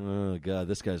on there? Oh God,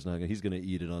 this guy's not. He's going to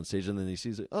eat it on stage, and then he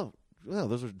sees it. Oh, well,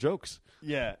 those are jokes.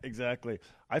 Yeah, exactly.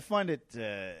 I find it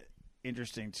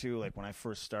interesting too. Like when I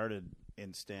first started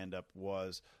in stand-up,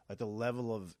 was like the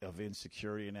level of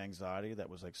insecurity and anxiety that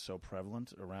was like so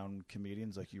prevalent around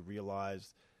comedians. Like you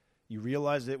realized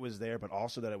it was there, but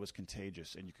also that it was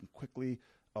contagious, and you can quickly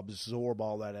absorb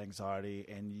all that anxiety.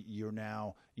 And you're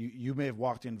now you may have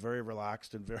walked in very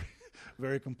relaxed and very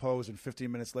very composed, and 15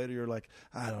 minutes later you're like,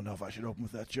 I don't know if I should open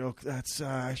with that joke. That's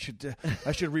I should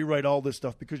rewrite all this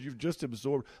stuff, because you've just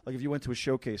absorbed. Like if you went to a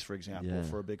showcase, for example,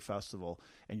 for a big festival,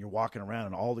 and you're walking around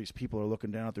and all these people are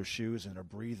looking down at their shoes and are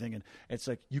breathing, and it's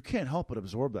like you can't help but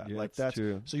absorb that. Yeah, like that's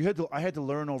true. So I had to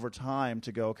learn over time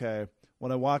to go, okay,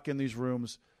 when I walk in these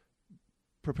rooms,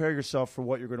 prepare yourself for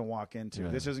what you're going to walk into.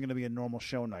 This isn't going to be a normal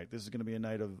show night. This is going to be a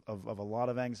night of a lot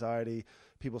of anxiety,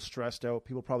 people stressed out,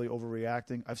 people probably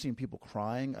overreacting. I've seen people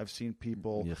crying. I've seen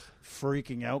people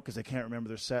freaking out because they can't remember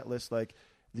their set list. Like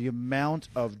the amount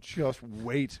of just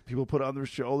weight people put on their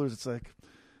shoulders, it's like,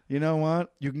 you know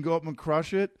what? You can go up and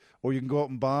crush it, or you can go up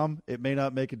and bomb. It may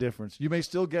not make a difference. You may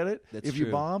still get it if you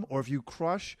bomb, or if you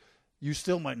crush, you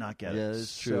still might not get it. Yeah,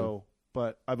 that's true. So,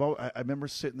 but I remember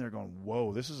sitting there going,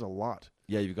 whoa, this is a lot.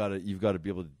 Yeah, you've got to be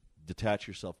able to detach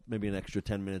yourself. Maybe an extra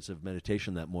 10 minutes of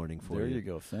meditation that morning for you. There you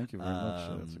go. Thank you very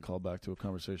much. That's a callback to a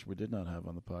conversation we did not have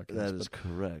on the podcast. That is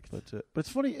correct. But it's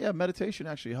funny. Yeah, meditation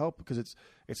actually helped, because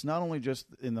it's not only just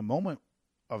in the moment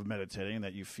of meditating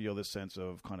that you feel this sense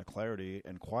of kind of clarity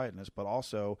and quietness, but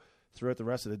also throughout the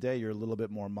rest of the day, you're a little bit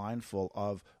more mindful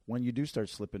of when you do start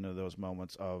slipping into those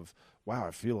moments of, wow,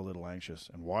 I feel a little anxious.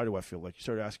 And why do I feel like you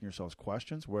start asking yourselves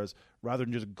questions? Whereas rather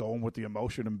than just going with the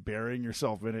emotion and burying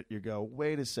yourself in it, you go,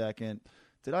 wait a second,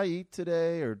 did I eat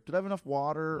today? Or did I have enough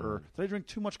water? Or did I drink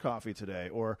too much coffee today?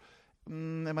 Or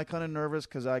am I kind of nervous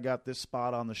because I got this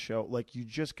spot on the show? Like you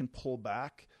just can pull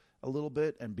back a little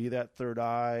bit and be that third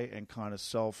eye and kind of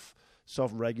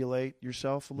self-regulate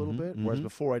yourself a little bit, whereas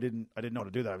before I didn't know how to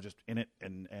do that. I was just in it,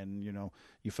 and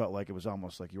you felt like it was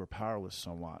almost like you were powerless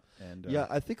somewhat. And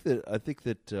I think that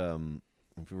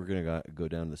if we're going to go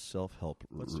down the self-help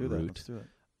let's route, do it.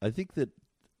 I think that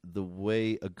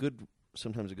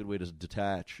sometimes a good way to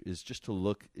detach is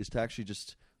to actually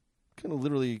just kind of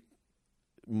literally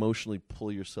emotionally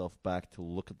pull yourself back to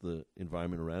look at the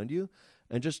environment around you,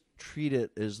 and just treat it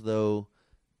as though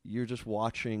you're just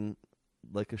watching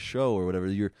like a show or whatever.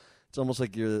 It's almost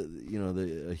like you're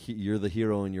the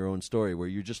hero in your own story, where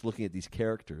you're just looking at these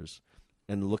characters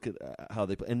and look at how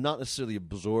they play, and not necessarily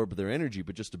absorb their energy,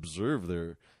 but just observe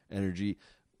their energy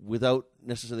without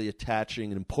necessarily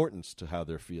attaching an importance to how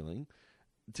they're feeling.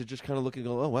 To just kind of look and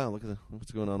go, oh wow, look at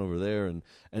what's going on over there,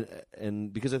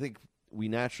 and because I think we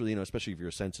naturally, especially if you're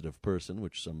a sensitive person,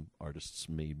 which some artists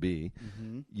may be,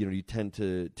 you tend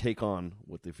to take on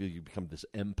what they feel. You become this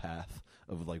empath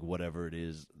of like whatever it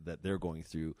is that they're going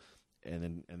through, and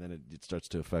then it starts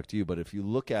to affect you. But if you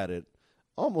look at it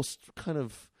almost kind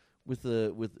of with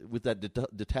that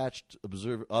detached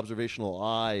observational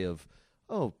eye of,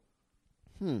 oh,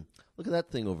 look at that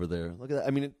thing over there. Look at that.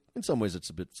 I mean, in some ways it's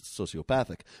a bit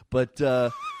sociopathic, but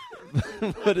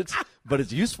but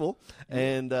it's useful.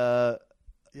 And I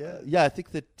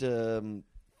think that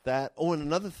that. Oh, and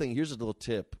another thing. Here's a little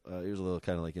tip. Here's a little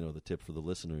kind of like the tip for the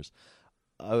listeners.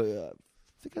 I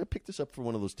think I picked this up for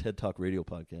one of those TED Talk radio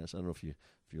podcasts. I don't know if you're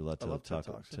allowed to talk.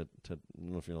 I don't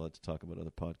know if you're allowed to talk about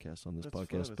other podcasts on this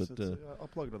podcast, but I'll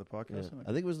plug another podcast.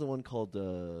 I think it was the one called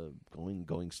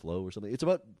Going Slow or something. It's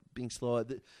about being slow. I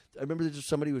remember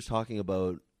somebody was talking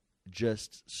about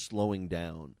just slowing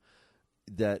down.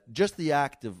 That just the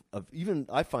act of even,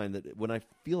 I find that when I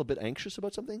feel a bit anxious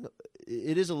about something,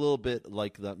 it is a little bit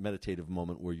like that meditative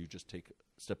moment where you just take a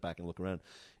step back and look around,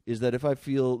 is that if I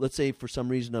feel, let's say for some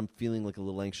reason I'm feeling like a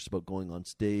little anxious about going on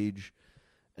stage,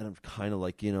 and I'm kind of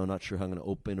like, not sure how I'm going to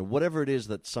open, or whatever it is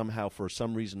that somehow for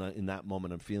some reason in that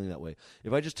moment I'm feeling that way.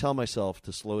 If I just tell myself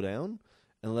to slow down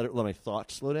and let my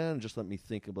thoughts slow down and just let me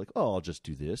think of like, oh, I'll just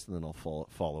do this, and then I'll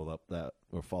follow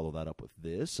that up with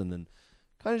this, and then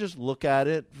kind of just look at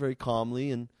it very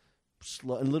calmly and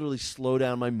literally slow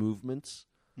down my movements.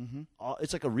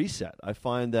 It's like a reset. I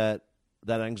find that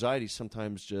anxiety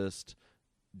sometimes just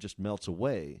melts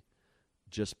away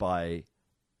just by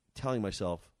telling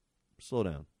myself, slow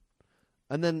down.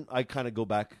 And then I kind of go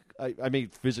back. I may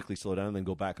physically slow down and then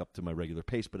go back up to my regular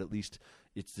pace, but at least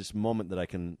it's this moment that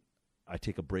I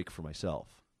take a break for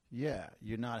myself. Yeah,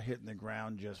 you're not hitting the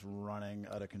ground just running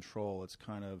out of control.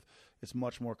 It's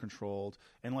much more controlled,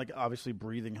 and like obviously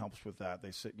breathing helps with that.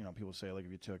 They say, people say like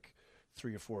if you took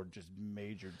 3 or 4 just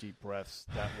major deep breaths,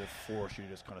 that will force you to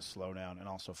just kind of slow down and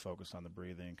also focus on the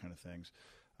breathing kind of things.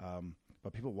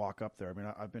 But people walk up there. I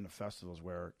mean, I've been to festivals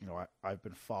where I've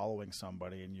been following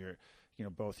somebody, and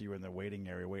both of you are in the waiting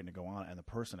area waiting to go on, and the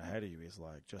person ahead of you is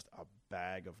like just a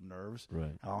bag of nerves. Right.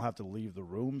 And I'll have to leave the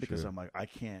room because I'm like, I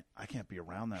can't be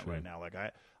around that right now. Like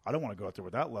I don't want to go out there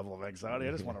with that level of anxiety.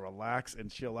 I just want to relax and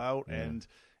chill out and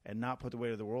not put the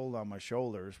weight of the world on my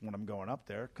shoulders when I'm going up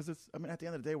there. Because at the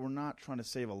end of the day, we're not trying to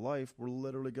save a life. We're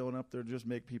literally going up there to just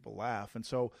make people laugh. And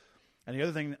the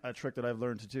other thing, a trick that I've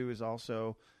learned to do is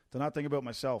also to not think about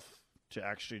myself, to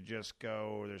actually just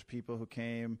go, there's people who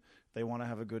came, they want to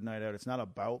have a good night out. It's not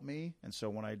about me. And so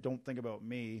when I don't think about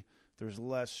me, there's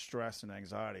less stress and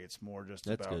anxiety. It's more just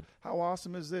about how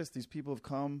awesome is this? These people have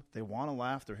come. They want to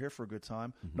laugh. They're here for a good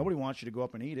time. Mm-hmm. Nobody wants you to go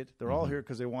up and eat it. They're all here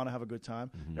because they want to have a good time.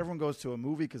 Mm-hmm. Everyone goes to a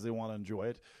movie because they want to enjoy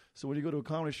it. So when you go to a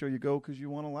comedy show, you go because you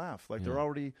want to laugh. Like they're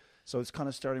already – so it's kind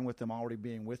of starting with them already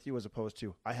being with you as opposed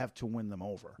to I have to win them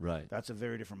over. Right. That's a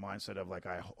very different mindset of like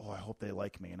I hope they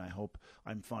like me and I hope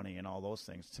I'm funny and all those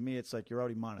things. To me, it's like you're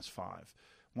already -5.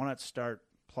 Why not start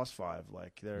 +5?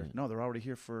 Like they're already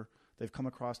here for – they've come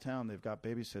across town. They've got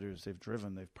babysitters. They've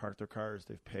driven. They've parked their cars.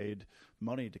 They've paid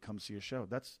money to come see a show.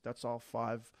 That's all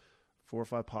 4 or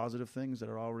 5 positive things that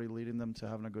are already leading them to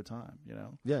having a good time.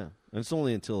 Yeah, and it's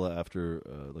only until after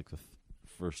like the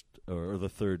first or the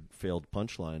third failed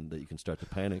punchline that you can start to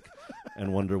panic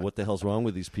and wonder what the hell's wrong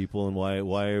with these people and why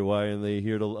are they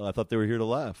here to? I thought they were here to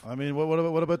laugh. I mean, what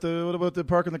about the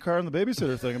parking the car and the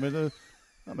babysitter thing? I mean,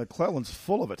 McClellan's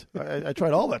full of it. I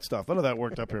tried all that stuff. None of that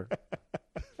worked up here.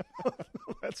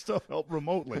 That stuff helped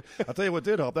remotely. I'll tell you what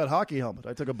did help, that hockey helmet.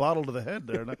 I took a bottle to the head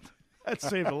there, and that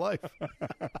saved a life.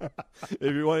 If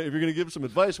you're going to give some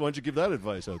advice, why don't you give that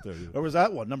advice out there? Where was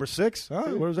that one? Number 6?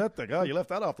 Huh? Where's that thing? Oh, you left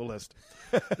that off the list.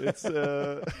 It's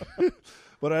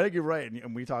but I think you're right,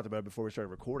 and we talked about it before we started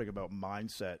recording about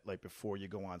mindset, like before you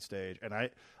go on stage. And I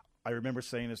remember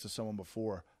saying this to someone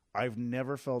before. I've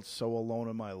never felt so alone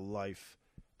in my life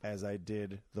as I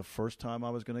did the first time I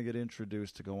was going to get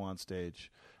introduced to go on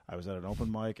stage. I was at an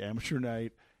open mic, amateur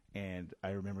night, and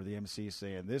I remember the MC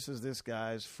saying, this is this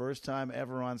guy's first time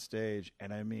ever on stage.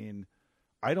 And I mean,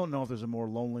 I don't know if there's a more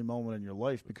lonely moment in your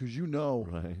life because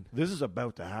this is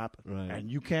about to happen. Right. And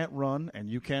you can't run and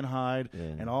you can't hide. Yeah.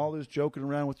 And all this joking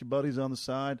around with your buddies on the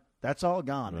side, that's all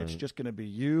gone. Right. It's just going to be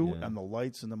you and the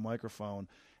lights and the microphone.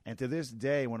 And to this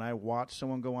day, when I watch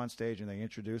someone go on stage and they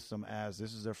introduce them as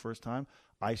this is their first time,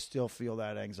 I still feel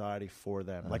that anxiety for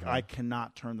them. Like I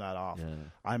cannot turn that off. Yeah.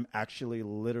 I'm actually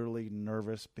literally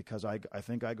nervous because I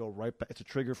think I go right back. It's a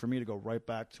trigger for me to go right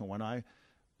back to when I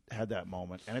had that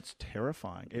moment, and it's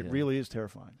terrifying. It really is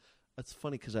terrifying. That's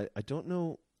funny because I don't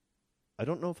know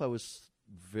if I was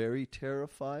very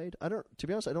terrified. To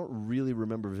be honest, I don't really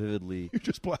remember vividly. You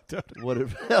just blacked out. What it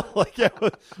felt like.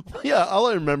 Yeah. All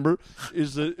I remember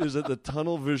is that the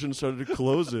tunnel vision started to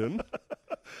close in.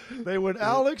 They went,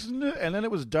 Alex, and then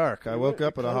it was dark. I woke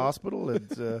up at a hospital, and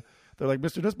they're like,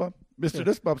 Mr. Nussbaum, Mr.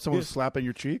 Nussbaum. Someone's slapping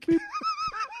your cheek.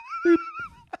 Beep.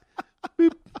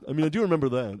 Beep. I mean, I do remember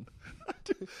that.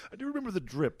 I do remember the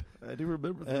drip. I do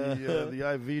remember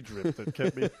the IV drip that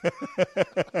kept me.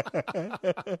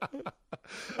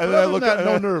 And then I look at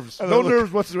no nerves,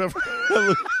 nerves whatsoever.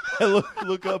 I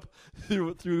look up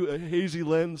through a hazy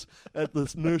lens at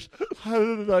this nurse. How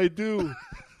did I do?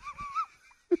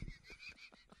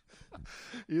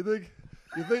 You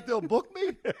think they'll book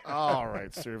me? All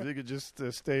right, sir. If you could just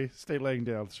stay laying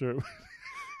down, sure.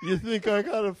 You think I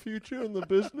got a future in the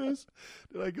business?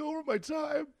 Did I go over my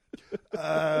time?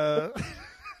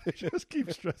 Just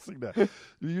keep stressing that.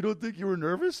 You don't think you were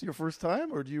nervous your first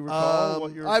time, or do you recall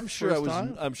what your first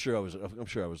time? I'm sure I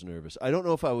was nervous. I don't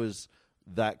know if I was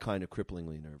that kind of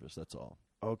cripplingly nervous. That's all.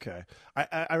 Okay.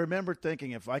 I remember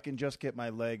thinking if I can just get my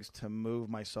legs to move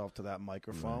myself to that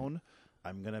microphone. Right.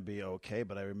 I'm going to be okay,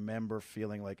 but I remember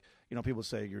feeling like, people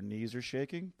say your knees are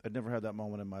shaking. I'd never had that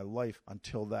moment in my life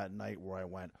until that night where I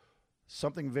went,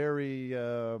 something very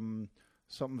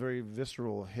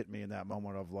visceral hit me in that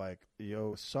moment of like,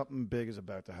 something big is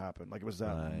about to happen. Like it was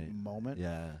that moment.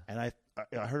 Yeah. And I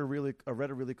read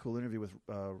a really cool interview with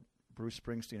Bruce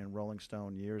Springsteen in Rolling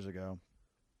Stone years ago.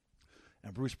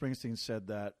 And Bruce Springsteen said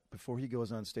that before he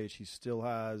goes on stage, he still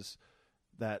has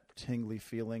that tingly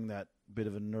feeling, that bit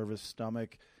of a nervous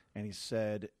stomach, and he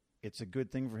said it's a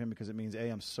good thing for him because it means A,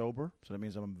 I'm sober, so that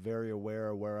means I'm very aware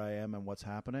of where I am and what's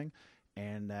happening,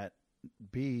 and that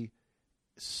B,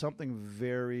 something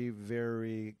very,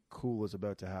 very cool is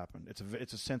about to happen.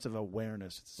 It's a sense of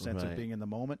awareness. It's a sense of being in the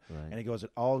moment. Right. And it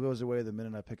all goes away the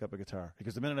minute I pick up a guitar.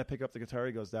 Because the minute I pick up the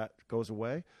guitar, that goes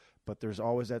away. But there's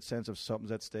always that sense of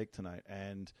something's at stake tonight.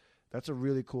 And that's a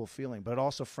really cool feeling. But it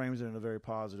also frames it in a very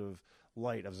positive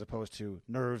light as opposed to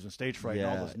nerves and stage fright and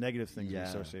all those negative things you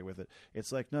associate with it.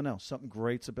 It's like, no, something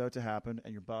great's about to happen,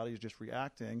 and your body is just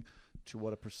reacting to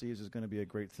what it perceives is going to be a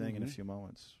great thing in a few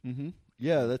moments. Mm-hmm.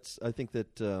 Yeah, I think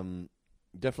that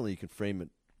definitely you can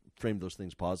frame those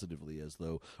things positively as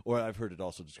though, or I've heard it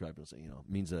also described as,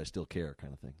 means that I still care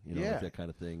kind of thing, like that kind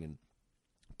of thing. And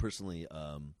personally,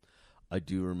 I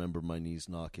do remember my knees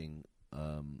knocking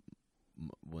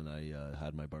when I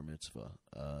had my bar mitzvah.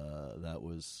 That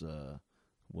was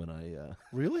when I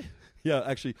Really? Yeah,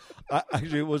 actually,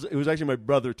 it was actually my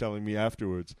brother telling me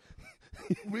afterwards.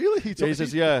 Really? He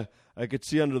says, "Yeah, I could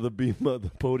see under the beam of the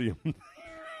podium."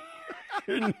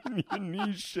 Your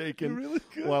knees shaking really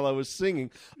good. while I was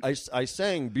singing. I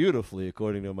sang beautifully,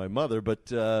 according to my mother,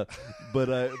 but I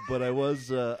was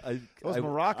Those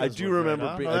maracas I do were remember.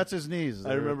 great, huh? being, No, that's his knees.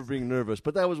 I remember being nervous,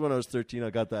 but that was when I was 13. I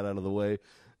got that out of the way.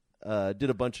 Did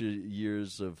a bunch of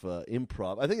years of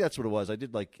improv. I think that's what it was. I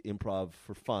did like improv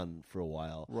for fun for a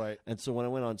while, Right. And so when I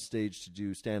went on stage to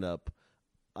do stand up,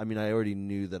 I mean, I already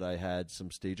knew that I had some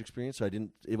stage experience, so I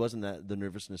didn't. It wasn't that the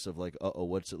nervousness of like,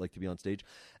 what's it like to be on stage?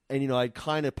 And I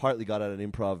kind of partly got out of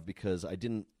improv because I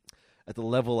didn't, at the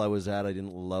level I was at, I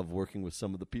didn't love working with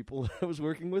some of the people that I was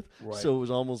working with. Right. So it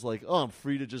was almost like, I'm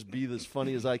free to just be as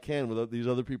funny as I can without these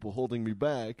other people holding me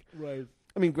back. Right.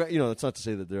 I mean, that's not to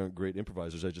say that there aren't great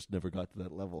improvisers. I just never got to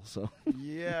that level. So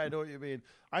Yeah, I know what you mean.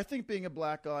 I think being a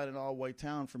black guy in an all-white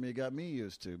town for me got me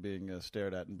used to being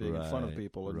stared at and being in front of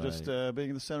people and just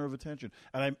being the center of attention.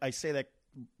 And I say that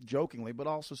jokingly, but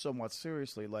also somewhat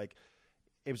seriously. Like,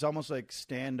 it was almost like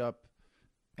stand-up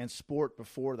and sport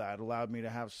before that allowed me to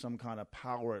have some kind of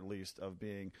power, at least, of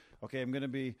being, okay, I'm going to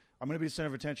be the center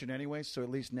of attention anyway, so at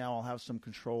least now I'll have some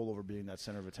control over being that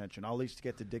center of attention. I'll at least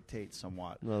get to dictate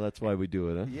somewhat. Well, that's why we do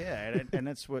it, huh? Yeah, and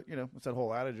that's what, it's that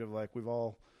whole adage of like, we've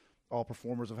all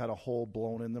performers have had a hole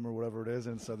blown in them or whatever it is,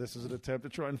 and so this is an attempt to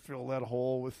try and fill that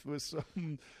hole with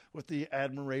the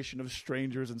admiration of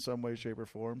strangers in some way, shape, or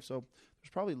form. So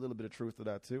there's probably a little bit of truth to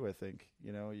that too, I think.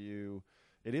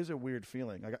 It is a weird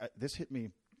feeling. Like this hit me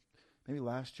maybe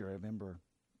last year. I remember,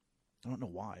 I don't know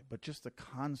why, but just the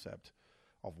concept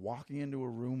of walking into a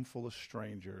room full of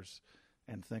strangers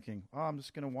and thinking, I'm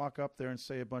just going to walk up there and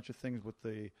say a bunch of things with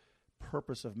the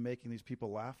purpose of making these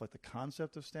people laugh. Like, the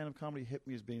concept of stand-up comedy hit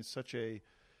me as being such a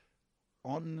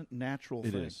unnatural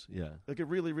thing. It is, yeah. Like, it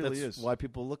really, really That's is. why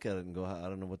people look at it and go, I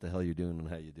don't know what the hell you're doing and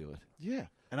how you do it. Yeah.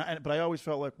 But I always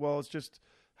felt like, well, it's just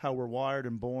how we're wired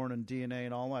and born and DNA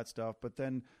and all that stuff. But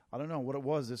then, I don't know what it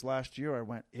was this last year. I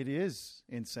went, it is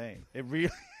insane. It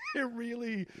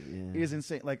really is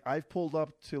insane. Like, I've pulled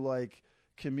up to, like,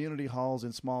 community halls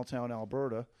in small town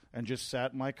Alberta and just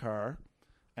sat in my car,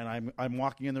 and I'm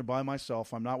walking in there by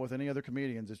myself. I'm not with any other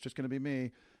comedians. It's just going to be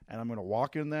me, and I'm going to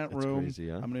walk in that room. Crazy,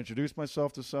 huh? I'm going to introduce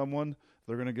myself to someone.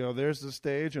 They're going to go, there's the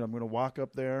stage, and I'm going to walk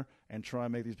up there and try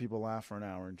and make these people laugh for an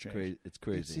hour and change. It's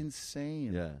crazy. It's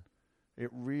insane. Yeah. It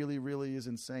really, really is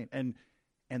insane. And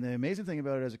the amazing thing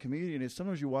about it as a comedian is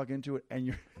sometimes you walk into it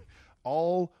and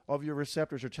all of your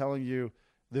receptors are telling you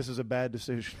this is a bad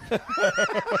decision.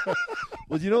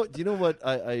 Well, do you know what?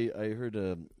 I heard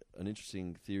an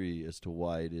interesting theory as to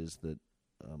why it is that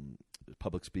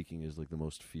public speaking is like the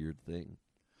most feared thing,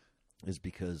 is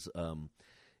because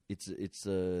it's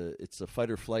a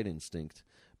fight or flight instinct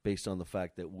based on the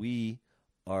fact that we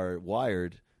are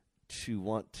wired to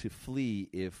want to flee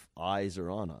if eyes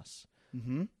are on us.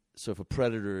 Mm-hmm. So if a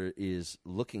predator is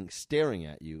staring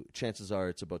at you, chances are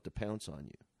it's about to pounce on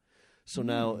you. So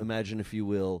now imagine, if you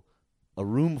will, a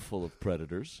room full of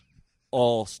predators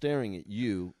all staring at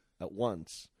you at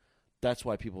once. That's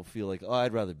why people feel like,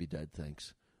 I'd rather be dead,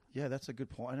 thanks. Yeah, that's a good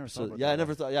point. I never thought about I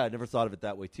that. never thought of it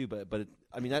that way too. But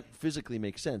that physically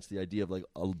makes sense. The idea of like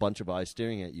a bunch of eyes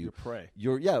staring at you. Your prey.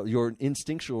 Your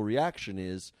instinctual reaction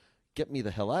is, get me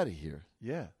the hell out of here.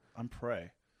 Yeah, I'm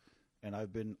prey, and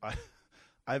I've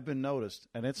been noticed,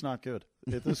 and it's not good.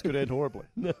 This could end horribly.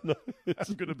 No,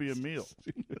 it's going to be a meal.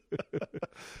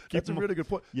 That's a really good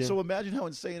point. Yeah. So imagine how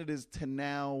insane it is to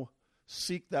now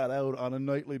seek that out on a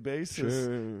nightly basis,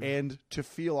 and to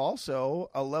feel also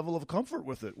a level of comfort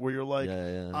with it, where you're like,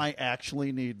 I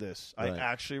actually need this. Right. I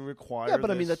actually require this. Yeah,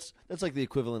 but I mean, that's like the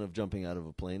equivalent of jumping out of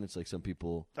a plane. It's like some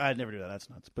people... I'd never do that. That's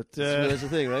nuts. But that's the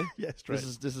thing, right? Yes, right.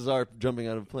 This is our jumping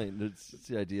out of a plane. It's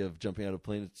the idea of jumping out of a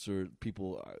plane. It's where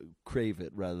people crave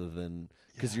it rather than...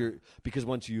 Because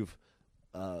once you've...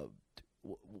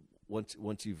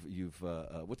 once you've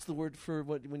what's the word for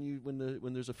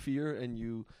when there's a fear and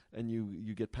you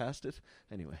get past it?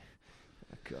 Anyway.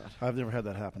 Oh, God. I've never had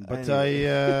that happen, but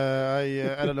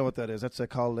Anyway. I don't know what that is. That's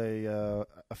called a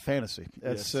fantasy.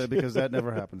 That's because that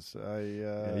never happens.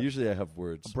 Usually I have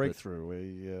words. A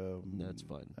breakthrough. That's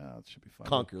fine. It should be fine.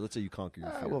 Conquer. Let's say you conquer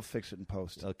your fear. We'll fix it in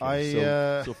post.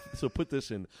 Okay. So put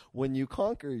this in. When you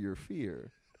conquer your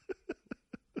fear,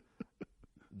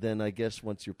 then I guess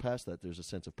once you're past that, there's a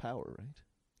sense of power, right?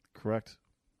 Correct.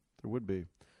 There would be.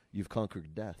 You've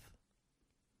conquered death.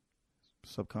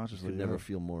 Subconsciously. You could never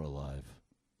feel more alive.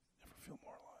 Never feel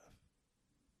more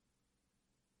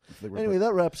alive. Anyway,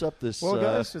 that wraps up this. Well,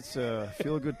 guys, it's a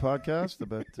feel-good podcast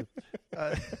about.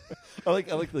 I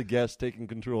like the guest taking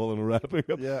control and wrapping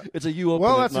up. Yeah, it's a you open.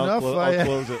 Well, it, that's enough. I'll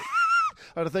close it.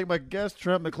 I had to thank my guest,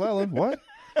 Trent McClellan. What?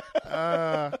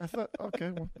 I thought, okay,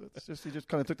 well, he just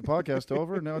kind of took the podcast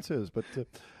over, and now it's his. But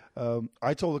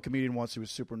I told a comedian once, he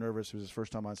was super nervous. It was his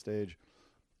first time on stage.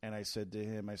 And I said to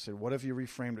him, what if you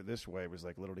reframed it this way? It was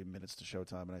like literally minutes to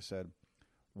showtime. And I said,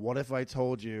 what if I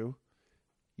told you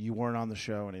you weren't on the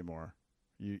show anymore?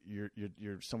 You're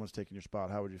someone's taking your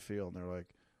spot. How would you feel? And they're like,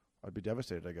 I'd be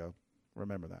devastated. I go,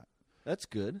 remember that. That's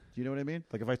good. Do you know what I mean?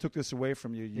 Like if I took this away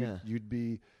from you,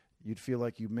 you'd feel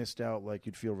like you missed out, like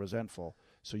you'd feel resentful.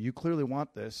 So you clearly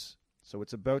want this. So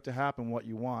it's about to happen what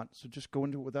you want. So just go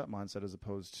into it with that mindset as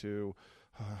opposed to,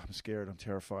 I'm scared, I'm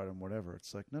terrified, I'm whatever.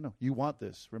 It's like, no, you want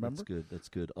this, remember? That's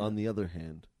good. Yeah. On the other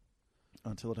hand.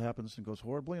 Until it happens and goes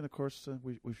horribly, and of course,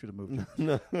 we should have moved.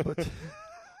 No. But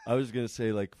I was going to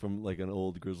say, like, from like an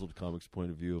old Grizzled Comics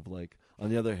point of view of like, on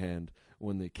the other hand,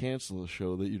 when they cancel a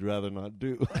show that you'd rather not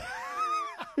do.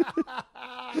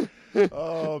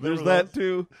 Oh, there's that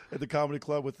too at the comedy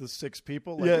club with the 6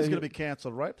 people. Like, yeah, it's going to be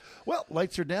canceled, right? Well,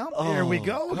 lights are down. Here we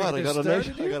go. God, I got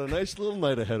a nice little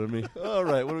night ahead of me. All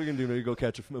right, what are we going to do? Maybe go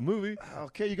catch a movie.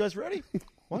 Okay, you guys ready?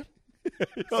 What?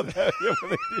 What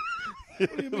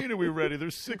do you mean? Are we ready?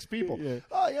 There's 6 people. Yeah.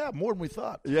 Oh yeah, more than we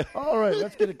thought. Yeah. All right,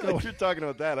 let's get it going. You're talking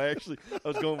about that. I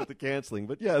was going with the canceling,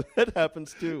 but yeah, that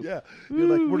happens too. Yeah,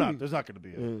 you're like, there's not going to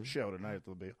be a show tonight.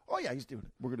 There'll be. Oh yeah, he's doing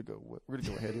it. We're gonna go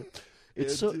ahead here.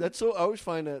 I always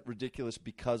find that ridiculous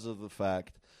because of the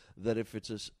fact that if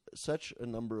it's such a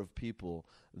number of people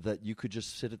that you could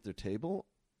just sit at their table,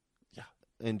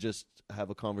 and just have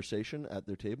a conversation at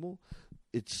their table,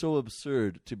 it's so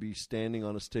absurd to be standing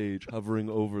on a stage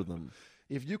hovering over them.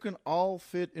 If you can all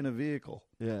fit in a vehicle,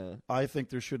 I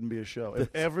think there shouldn't be a show. If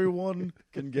everyone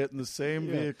can get in the same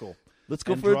vehicle, let's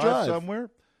go for a drive somewhere.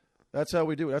 That's how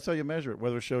we do it. That's how you measure it,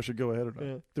 whether a show should go ahead or not.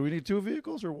 Yeah. Do we need 2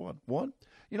 vehicles or one? One?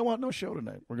 You know what? No show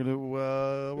tonight. We're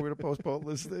gonna postpone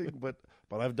this thing. But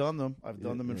I've done them. I've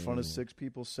done them in front of 6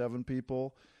 people, 7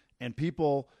 people, and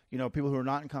people who are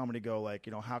not in comedy go like,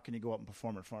 how can you go up and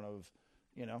perform in front of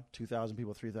 2,000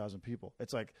 people, 3,000 people?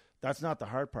 It's like, that's not the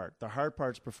hard part. The hard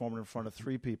part's performing in front of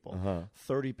 3 people,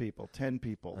 30 people, 10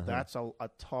 people. That's a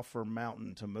tougher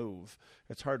mountain to move.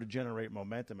 It's hard to generate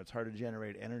momentum. It's hard to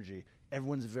generate energy.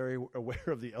 Everyone's very aware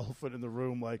of the elephant in the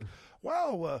room. Like,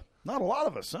 wow, not a lot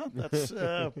of us, huh? That's.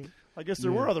 I guess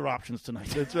there were other options tonight.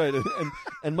 That's right.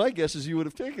 And my guess is you would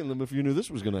have taken them if you knew this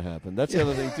was going to happen. That's the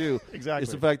other thing too. Exactly.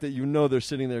 It's the fact that they're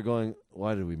sitting there going,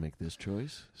 "Why did we make this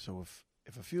choice?" So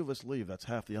if a few of us leave, that's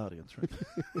half the audience, right?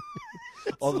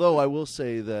 Although I will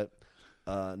say that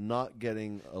not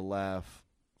getting a laugh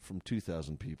from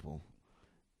 2,000 people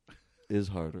is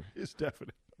harder. It's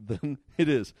definite. Then it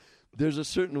is. There's a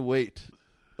certain weight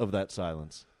of that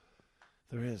silence.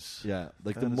 There is. Yeah,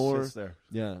 like kind the more. sits there.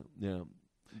 Yeah.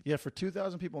 For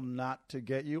 2,000 people not to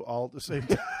get you all at the same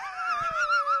time.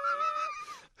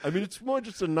 I mean, it's more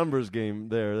just a numbers game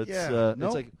there. That's,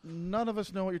 it's like none of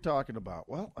us know what you're talking about.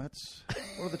 Well, what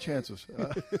are the chances?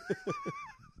 Yeah,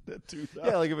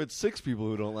 like if it's 6 people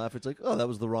who don't laugh, it's like, oh, that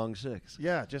was the wrong 6.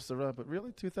 Yeah, just the but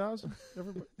really 2,000?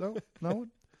 Everybody? No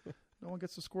one. No one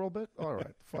gets the squirrel bit? All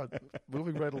right, fine.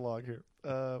 Moving right along here.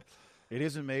 It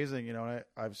is amazing,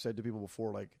 I've said to people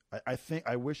before, like,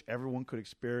 I wish everyone could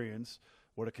experience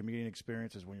what a comedian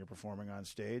experiences when you're performing on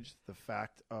stage. The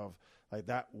fact of, like,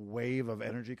 that wave of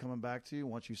energy coming back to you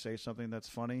once you say something that's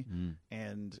funny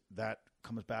and that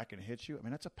comes back and hits you. I mean,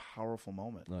 that's a powerful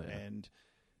moment. Oh, yeah. And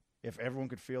if everyone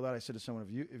could feel that, I said to someone,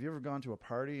 have you ever gone to a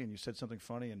party and you said something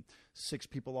funny and 6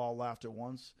 people all laughed at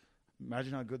once?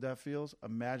 Imagine how good that feels.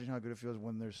 Imagine how good it feels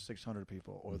when there's 600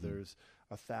 people or there's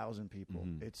 1,000 people.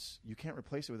 You can't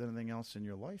replace it with anything else in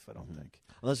your life, I don't think.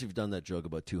 Unless you've done that joke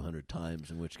about 200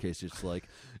 times, in which case it's like,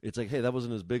 hey, that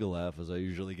wasn't as big a laugh as I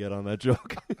usually get on that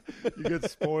joke. You get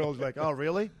spoiled. Like, oh,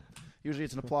 really? Usually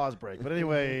it's an applause break. But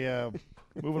anyway,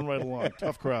 moving right along.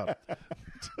 Tough crowd.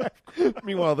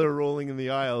 Meanwhile, they're rolling in the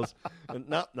aisles, and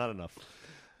not enough.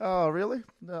 Oh, really?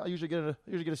 No, I usually get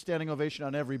a standing ovation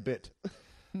on every bit.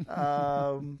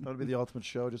 That would be the ultimate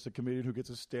show, just a comedian who gets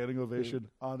a standing ovation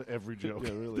on every joke.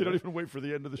 Yeah, really. They don't even wait for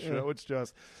the end of the show. It's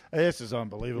just, this is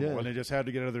unbelievable. Yeah. And they just had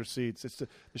to get out of their seats. The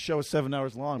show is 7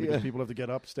 hours long because people have to get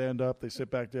up, stand up, they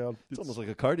sit back down. It's almost like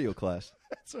a cardio class.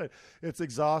 That's right. It's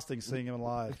exhausting seeing him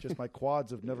live. Just my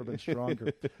quads have never been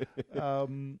stronger.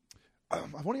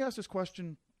 I've only asked this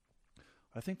question,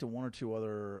 I think, to one or two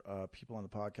other people on the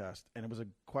podcast, and it was a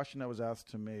question that was asked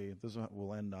to me.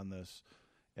 We'll end on this.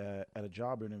 At a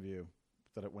job interview,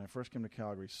 when I first came to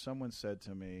Calgary, someone said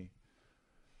to me,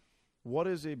 what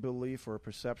is a belief or a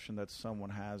perception that someone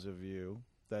has of you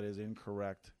that is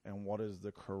incorrect, and what is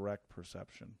the correct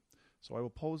perception? So I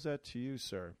will pose that to you,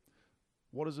 sir.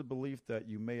 What is a belief that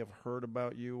you may have heard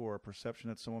about you, or a perception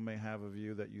that someone may have of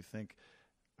you that you think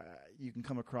you can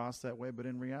come across that way, but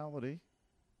in reality,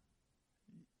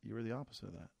 you were the opposite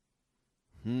of that?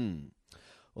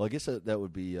 Well, I guess that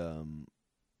would be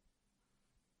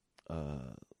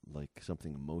like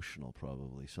something emotional,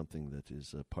 probably something that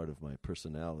is a part of my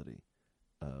personality,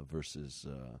 versus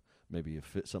maybe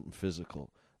something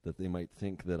physical, that they might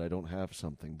think that I don't have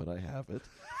something, but I have it.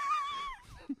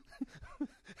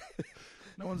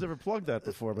 No one's ever plugged that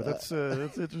before, but that's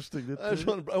interesting. I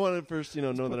want to first,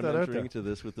 know that I'm entering there. into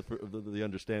this with the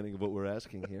understanding of what we're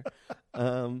asking here.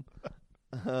 I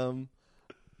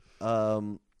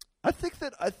think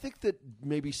that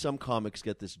maybe some comics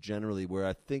get this generally, where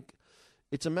I think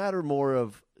it's a matter more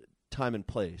of time and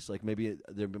place. Like maybe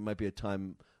there might be a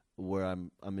time where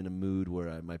I'm in a mood where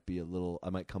I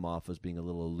might come off as being a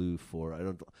little aloof, or I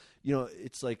don't,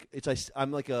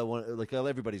 I'm like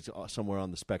everybody's somewhere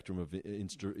on the spectrum of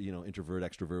introvert,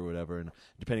 extrovert, whatever. And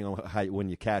depending on when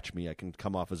you catch me, I can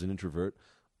come off as an introvert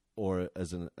or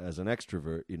as an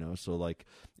extrovert, So like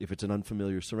if it's an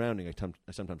unfamiliar surrounding, I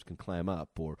sometimes can clam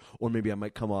up, or maybe I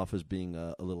might come off as being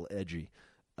a little edgy,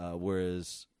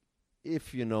 whereas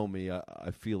if you know me, I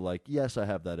feel like, yes, I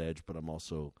have that edge, but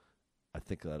I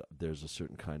think that there's a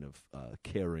certain kind of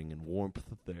caring and warmth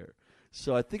there.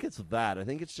 So I think it's that. I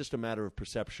think it's just a matter of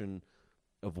perception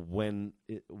of when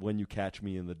you catch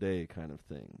me in the day, kind of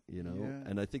thing, Yeah.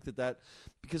 And I think that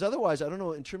because otherwise, I don't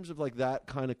know, in terms of like that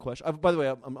kind of question. By the way,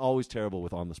 I'm always terrible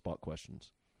with on the spot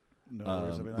questions. No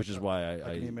worries. Which is why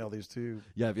I can email these too.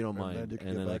 Yeah, if you don't mind,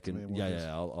 and then I can.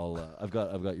 I'll I've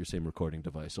got your same recording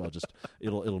device, so I'll just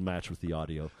it'll match with the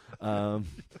audio. But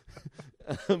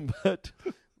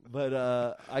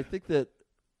I think that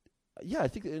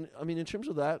in terms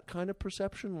of that kind of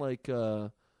perception, like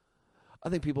I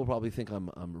think people probably think I'm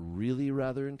really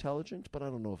rather intelligent, but I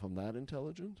don't know if I'm that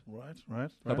intelligent. Right.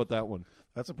 How about that one?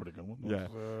 That's a pretty good one. Yeah.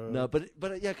 No, but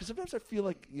yeah, because sometimes I feel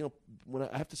like, when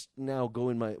I have to now go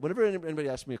in whenever anybody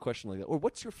asks me a question like that, or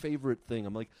what's your favorite thing,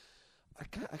 I'm like, I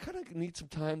kind of need some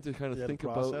time to kind of think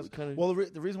about. Well,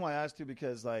 the reason why I asked you,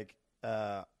 because like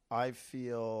I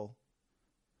feel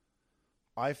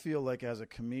like as a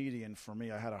comedian, for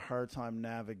me, I had a hard time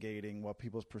navigating what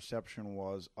people's perception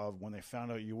was of when they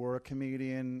found out you were a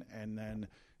comedian, and then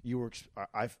you were.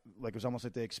 It was almost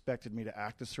like they expected me to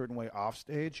act a certain way off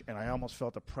stage, and I almost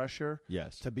felt the pressure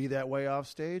to be that way off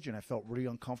stage, and I felt really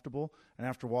uncomfortable. And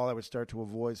after a while, I would start to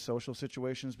avoid social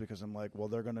situations because I'm like, well,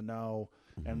 they're going to know,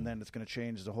 and then it's going to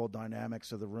change the whole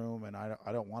dynamics of the room, and I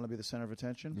don't want to be the center of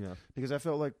attention. Yeah. Because I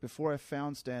felt like before I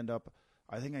found stand-up,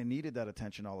 I think I needed that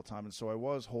attention all the time, and so I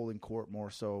was holding court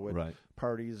more so at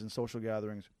parties and social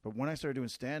gatherings. But when I started doing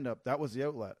stand-up, that was the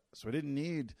outlet. So I didn't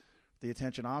need the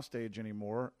attention off stage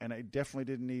anymore, and I definitely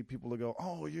didn't need people to go,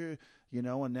 oh,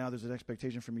 and now there's an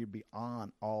expectation for me to be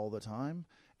on all the time.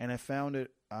 And I found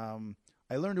it,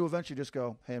 I learned to eventually just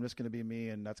go, hey, I'm just going to be me,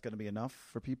 and that's going to be enough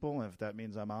for people. And if that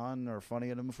means I'm on or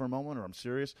funny at them for a moment, or I'm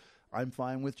serious, I'm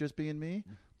fine with just being me.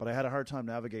 But I had a hard time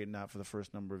navigating that for the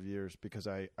first number of years because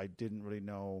I didn't really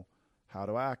know how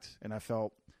to act. And I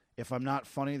felt if I'm not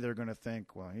funny, they're going to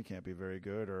think, well, he can't be very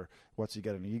good, or what's he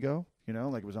got, an ego?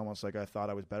 Like it was almost like I thought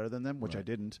I was better than them, which I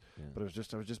didn't. Yeah. But I was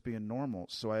just being normal.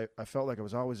 So I felt like I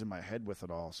was always in my head with it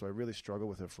all. So I really struggled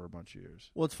with it for a bunch of years.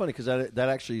 Well, it's funny because that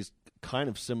actually is kind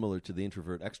of similar to the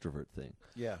introvert-extrovert thing.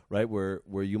 Yeah. Right? Where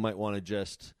you might want to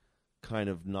just kind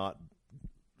of not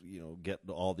get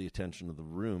all the attention of the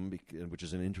room, which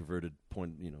is an introverted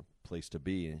place to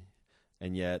be,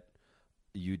 and yet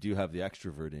you do have the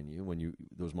extrovert in you when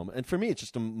those moments. And for me, it's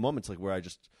just moments like where I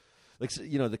just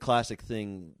the classic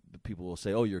thing that people will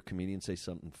say, "Oh, you're a comedian, say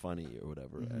something funny or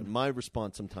whatever." Mm-hmm. And my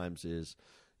response sometimes is,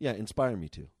 "Yeah, inspire me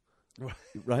to."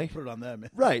 right? Put it on them.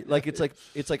 Right, like it's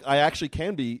like I actually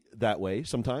can be that way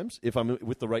sometimes if I'm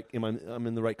with the right, I'm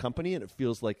in the right company, and it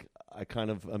feels like I kind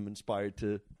of am inspired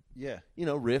to,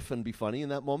 riff and be funny in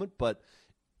that moment. But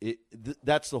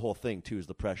that's the whole thing too, is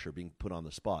the pressure being put on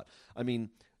the spot. I mean,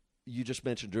 you just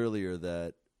mentioned earlier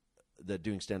that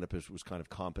doing stand-up was kind of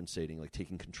compensating, like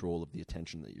taking control of the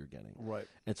attention that you're getting. Right.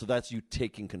 And so that's you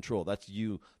taking control. That's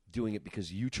you doing it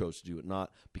because you chose to do it,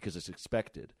 not because it's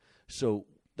expected. So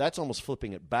that's almost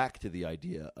flipping it back to the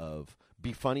idea of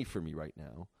be funny for me right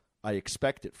now. I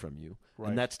expect it from you. Right.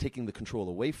 And that's taking the control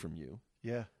away from you.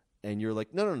 Yeah. And you're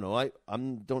like, no, I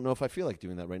don't know if I feel like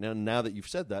doing that right now. Now that you've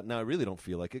said that, now I really don't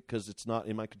feel like it because it's not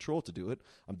in my control to do it.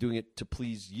 I'm doing it to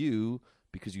please you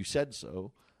because you said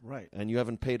so. Right. And you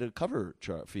haven't paid a cover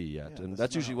fee yet. Yeah, and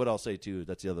that's usually what I'll say, too.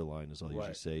 That's the other line is I'll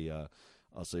usually say,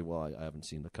 I'll say, well, I haven't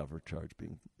seen the cover charge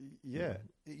being. Yeah.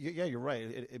 Yeah, you're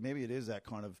right. Maybe it is that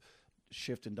kind of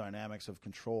shift in dynamics of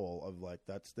control of like,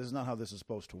 this is not how this is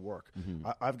supposed to work. Mm-hmm.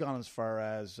 I've gone as far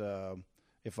as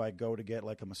if I go to get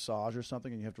like a massage or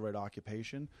something and you have to write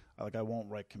occupation, I won't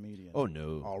write comedian. Oh,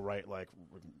 no. I'll write like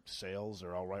sales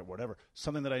or I'll write whatever.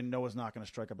 Something that I know is not going to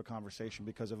strike up a conversation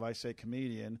because if I say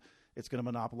comedian, it's going to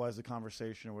monopolize the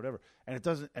conversation or whatever. And it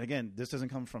doesn't, and again, this doesn't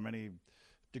come from any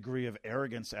degree of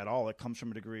arrogance at all. It comes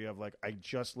from a degree of like, I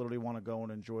just literally want to go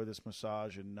and enjoy this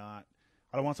massage and I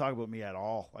don't want to talk about me at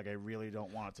all. Like, I really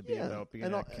don't want it to be about being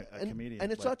a comedian.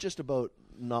 And it's not just about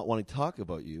not wanting to talk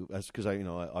about you, because I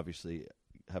obviously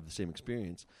have the same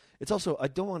experience. It's also, I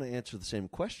don't want to answer the same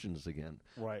questions again.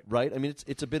 Right? I mean,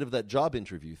 it's a bit of that job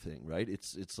interview thing, right?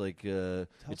 It's like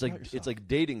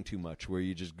dating too much, where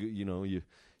you just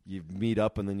you meet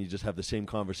up and then you just have the same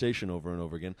conversation over and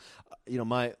over again.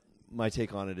 My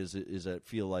take on it is I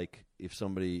feel like if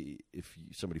somebody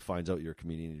finds out you're a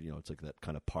comedian, it's like that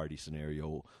kind of party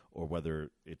scenario, or whether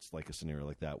it's like a scenario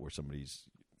like that where somebody's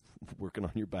working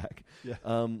on your back. Yeah.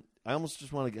 I almost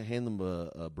just want to hand them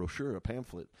a brochure, a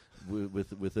pamphlet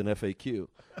with an FAQ,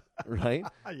 right?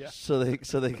 Yeah. So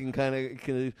they can kind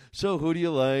of. So who do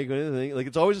you like? Or anything? Like,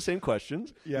 it's always the same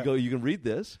questions. Yeah. You can read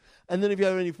this, and then if you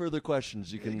have any further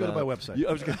questions, you can go to my website.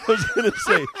 I was going to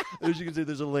say, as you can say,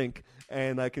 there's a link,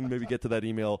 and I can maybe get to that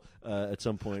email at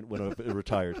some point when I'm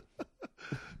retired.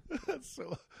 It's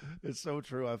so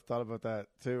true. I've thought about that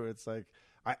too. It's like,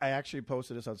 I actually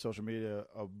posted this on social media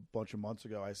a bunch of months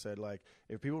ago. I said, like,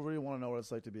 if people really want to know what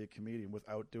it's like to be a comedian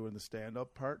without doing the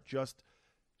stand-up part, just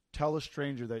tell a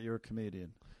stranger that you're a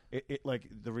comedian. It like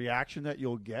the reaction that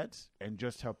you'll get, and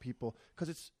just how people,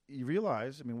 because you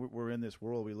realize, I mean, we're in this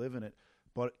world, we live in it,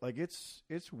 but like it's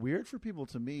weird for people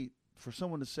to meet. For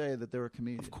someone to say that they're a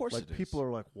comedian. Of course like, it is. People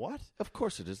are like, what? Of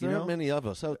course it is. There aren't many of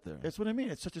us out there. That's what I mean.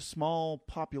 It's such a small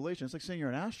population. It's like saying you're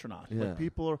an astronaut. Yeah. Like,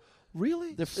 people are,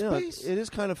 really? Space? It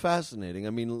is kind of fascinating. I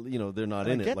mean, they're not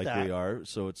in it like that. we are,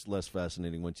 so it's less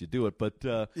fascinating once you do it. But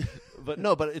but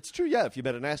it's true. Yeah, if you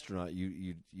met an astronaut,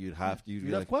 you'd have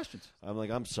questions. I'm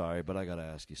like, I'm sorry, but I got to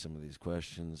ask you some of these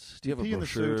questions. Do you have a pee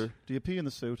brochure? In the suit? Do you pee in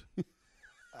the suit?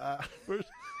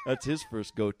 That's his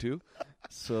first go-to.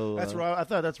 So that's where I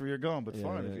thought that's where you're going, but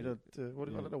fine. If you don't,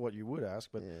 I don't know what you would ask,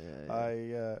 but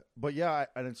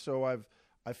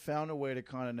I found a way to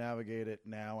kind of navigate it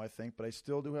now, I think, but I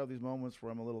still do have these moments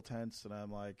where I'm a little tense and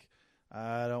I'm like,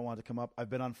 I don't want to come up. I've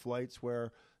been on flights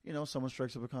where someone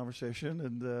strikes up a conversation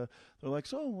and they're like,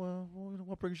 so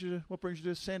what brings you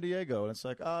to San Diego? And it's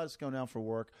like, just going down for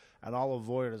work, and I'll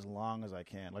avoid it as long as I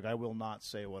can. Like, I will not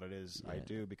say what it is I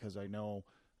do, because I know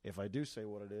if I do say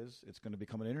what it is, it's going to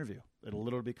become an interview. It'll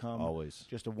literally become always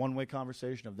just a one-way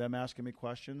conversation of them asking me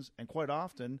questions. And quite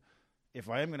often, if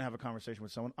I am going to have a conversation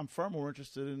with someone, I'm far more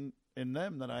interested in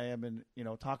them than I am in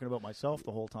talking about myself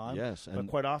the whole time. Yes, but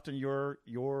quite often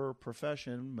your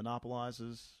profession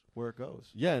monopolizes where it goes.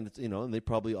 Yeah, and and they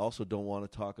probably also don't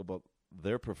want to talk about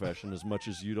their profession as much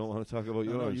as you don't want to talk about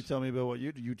yours. No, you tell me about what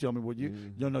you do. You tell me what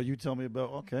you. No, you tell me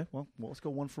about. Okay, well, let's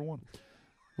go one for one.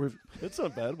 It's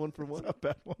not bad, one for one. It's not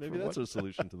bad, Maybe that's a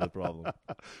solution to the problem.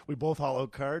 We both hollow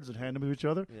cards and hand them to each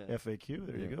other. Yeah. FAQ,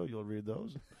 there you go. You'll read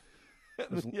those.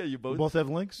 Yeah, you both have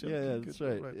links. Yeah, that's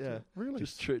right. Yeah, really.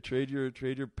 Just trade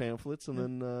your pamphlets and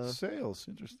then sales.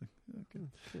 Interesting. Okay.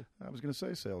 I was going to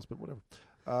say sales, but whatever.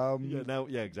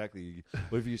 Exactly.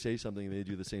 What if you say something and they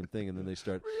do the same thing, and then they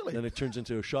start? Really? Then it turns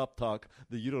into a shop talk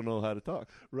that you don't know how to talk.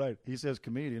 Right. He says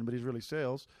comedian, but he's really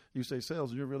sales. You say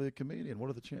sales, and you're really a comedian. What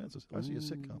are the chances? I see a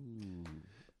sitcom.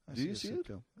 Do you see it?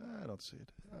 I don't see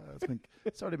it.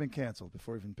 It's already been canceled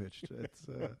before even pitched. It's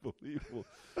unbelievable.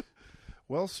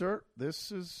 Well, sir, this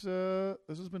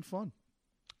has been fun.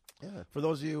 Yeah. For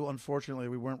those of you, unfortunately,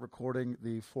 we weren't recording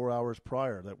the 4 hours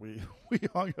prior that we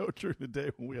hung out during the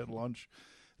day when we had lunch.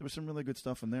 There was some really good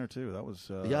stuff in there too. That was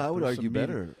I would argue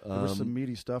better. There was some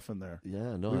meaty stuff in there.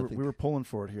 Yeah, no, we were pulling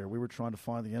for it here. We were trying to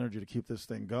find the energy to keep this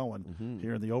thing going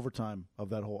here in the overtime of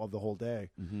the whole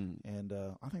day. And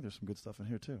I think there's some good stuff in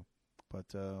here too.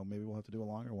 But maybe we'll have to do a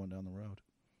longer one down the road.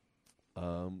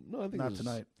 No, I think not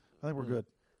tonight. I think we're good.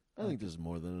 I think this is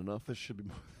more than enough. This should be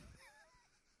more.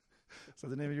 Is that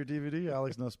the name of your DVD,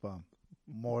 Alex Nussbaum?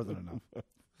 More than enough.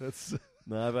 That's.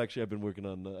 No, I've been working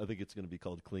on. I think it's going to be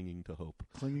called "Clinging to Hope."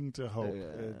 Clinging to hope,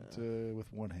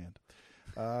 with one hand.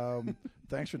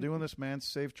 Thanks for doing this, man.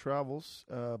 Safe travels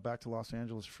back to Los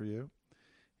Angeles for you.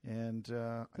 And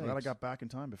I'm glad I got back in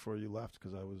time before you left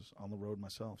because I was on the road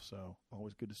myself. So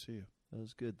always good to see you. That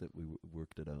was good that we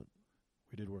worked it out.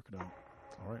 We did work it out.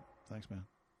 All right. Thanks, man.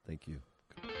 Thank you.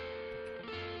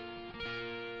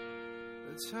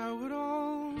 That's how it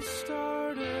all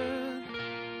started,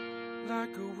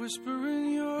 like a whisper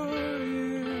in your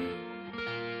ear.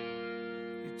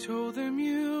 You told them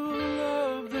you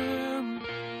loved them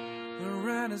and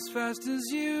ran as fast as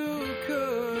you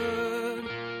could.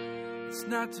 It's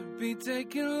not to be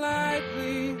taken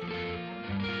lightly,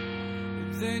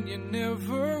 but then you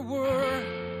never were.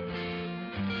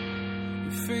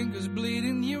 Your fingers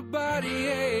bleeding, your body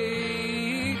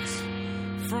aches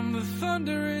from the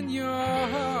thunder in your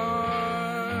heart.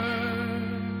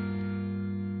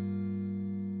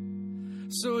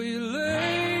 So you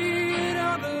laid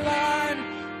on the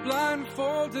line,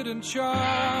 blindfolded and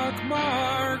chalk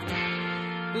marked,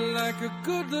 like a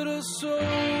good little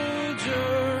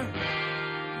soldier.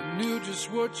 You knew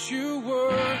just what you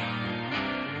were.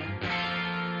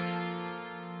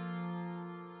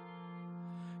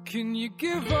 Can you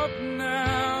give up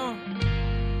now?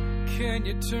 Can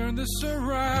you turn this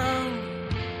around?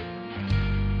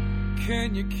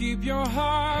 Can you keep your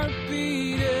heart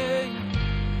beating?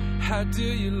 How do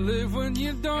you live when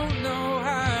you don't know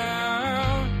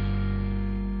how?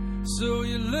 So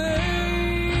you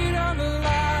laid on the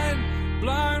line,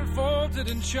 blindfolded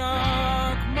and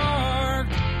chalk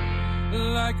marked,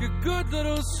 like a good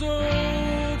little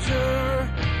soldier.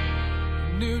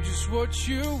 You knew just what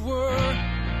you were.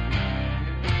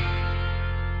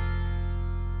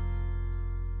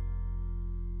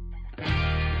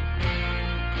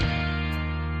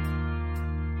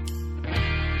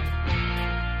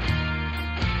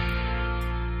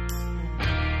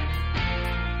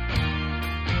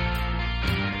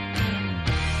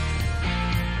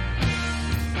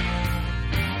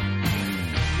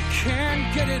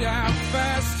 Get it out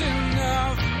fast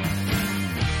enough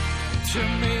to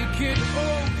me.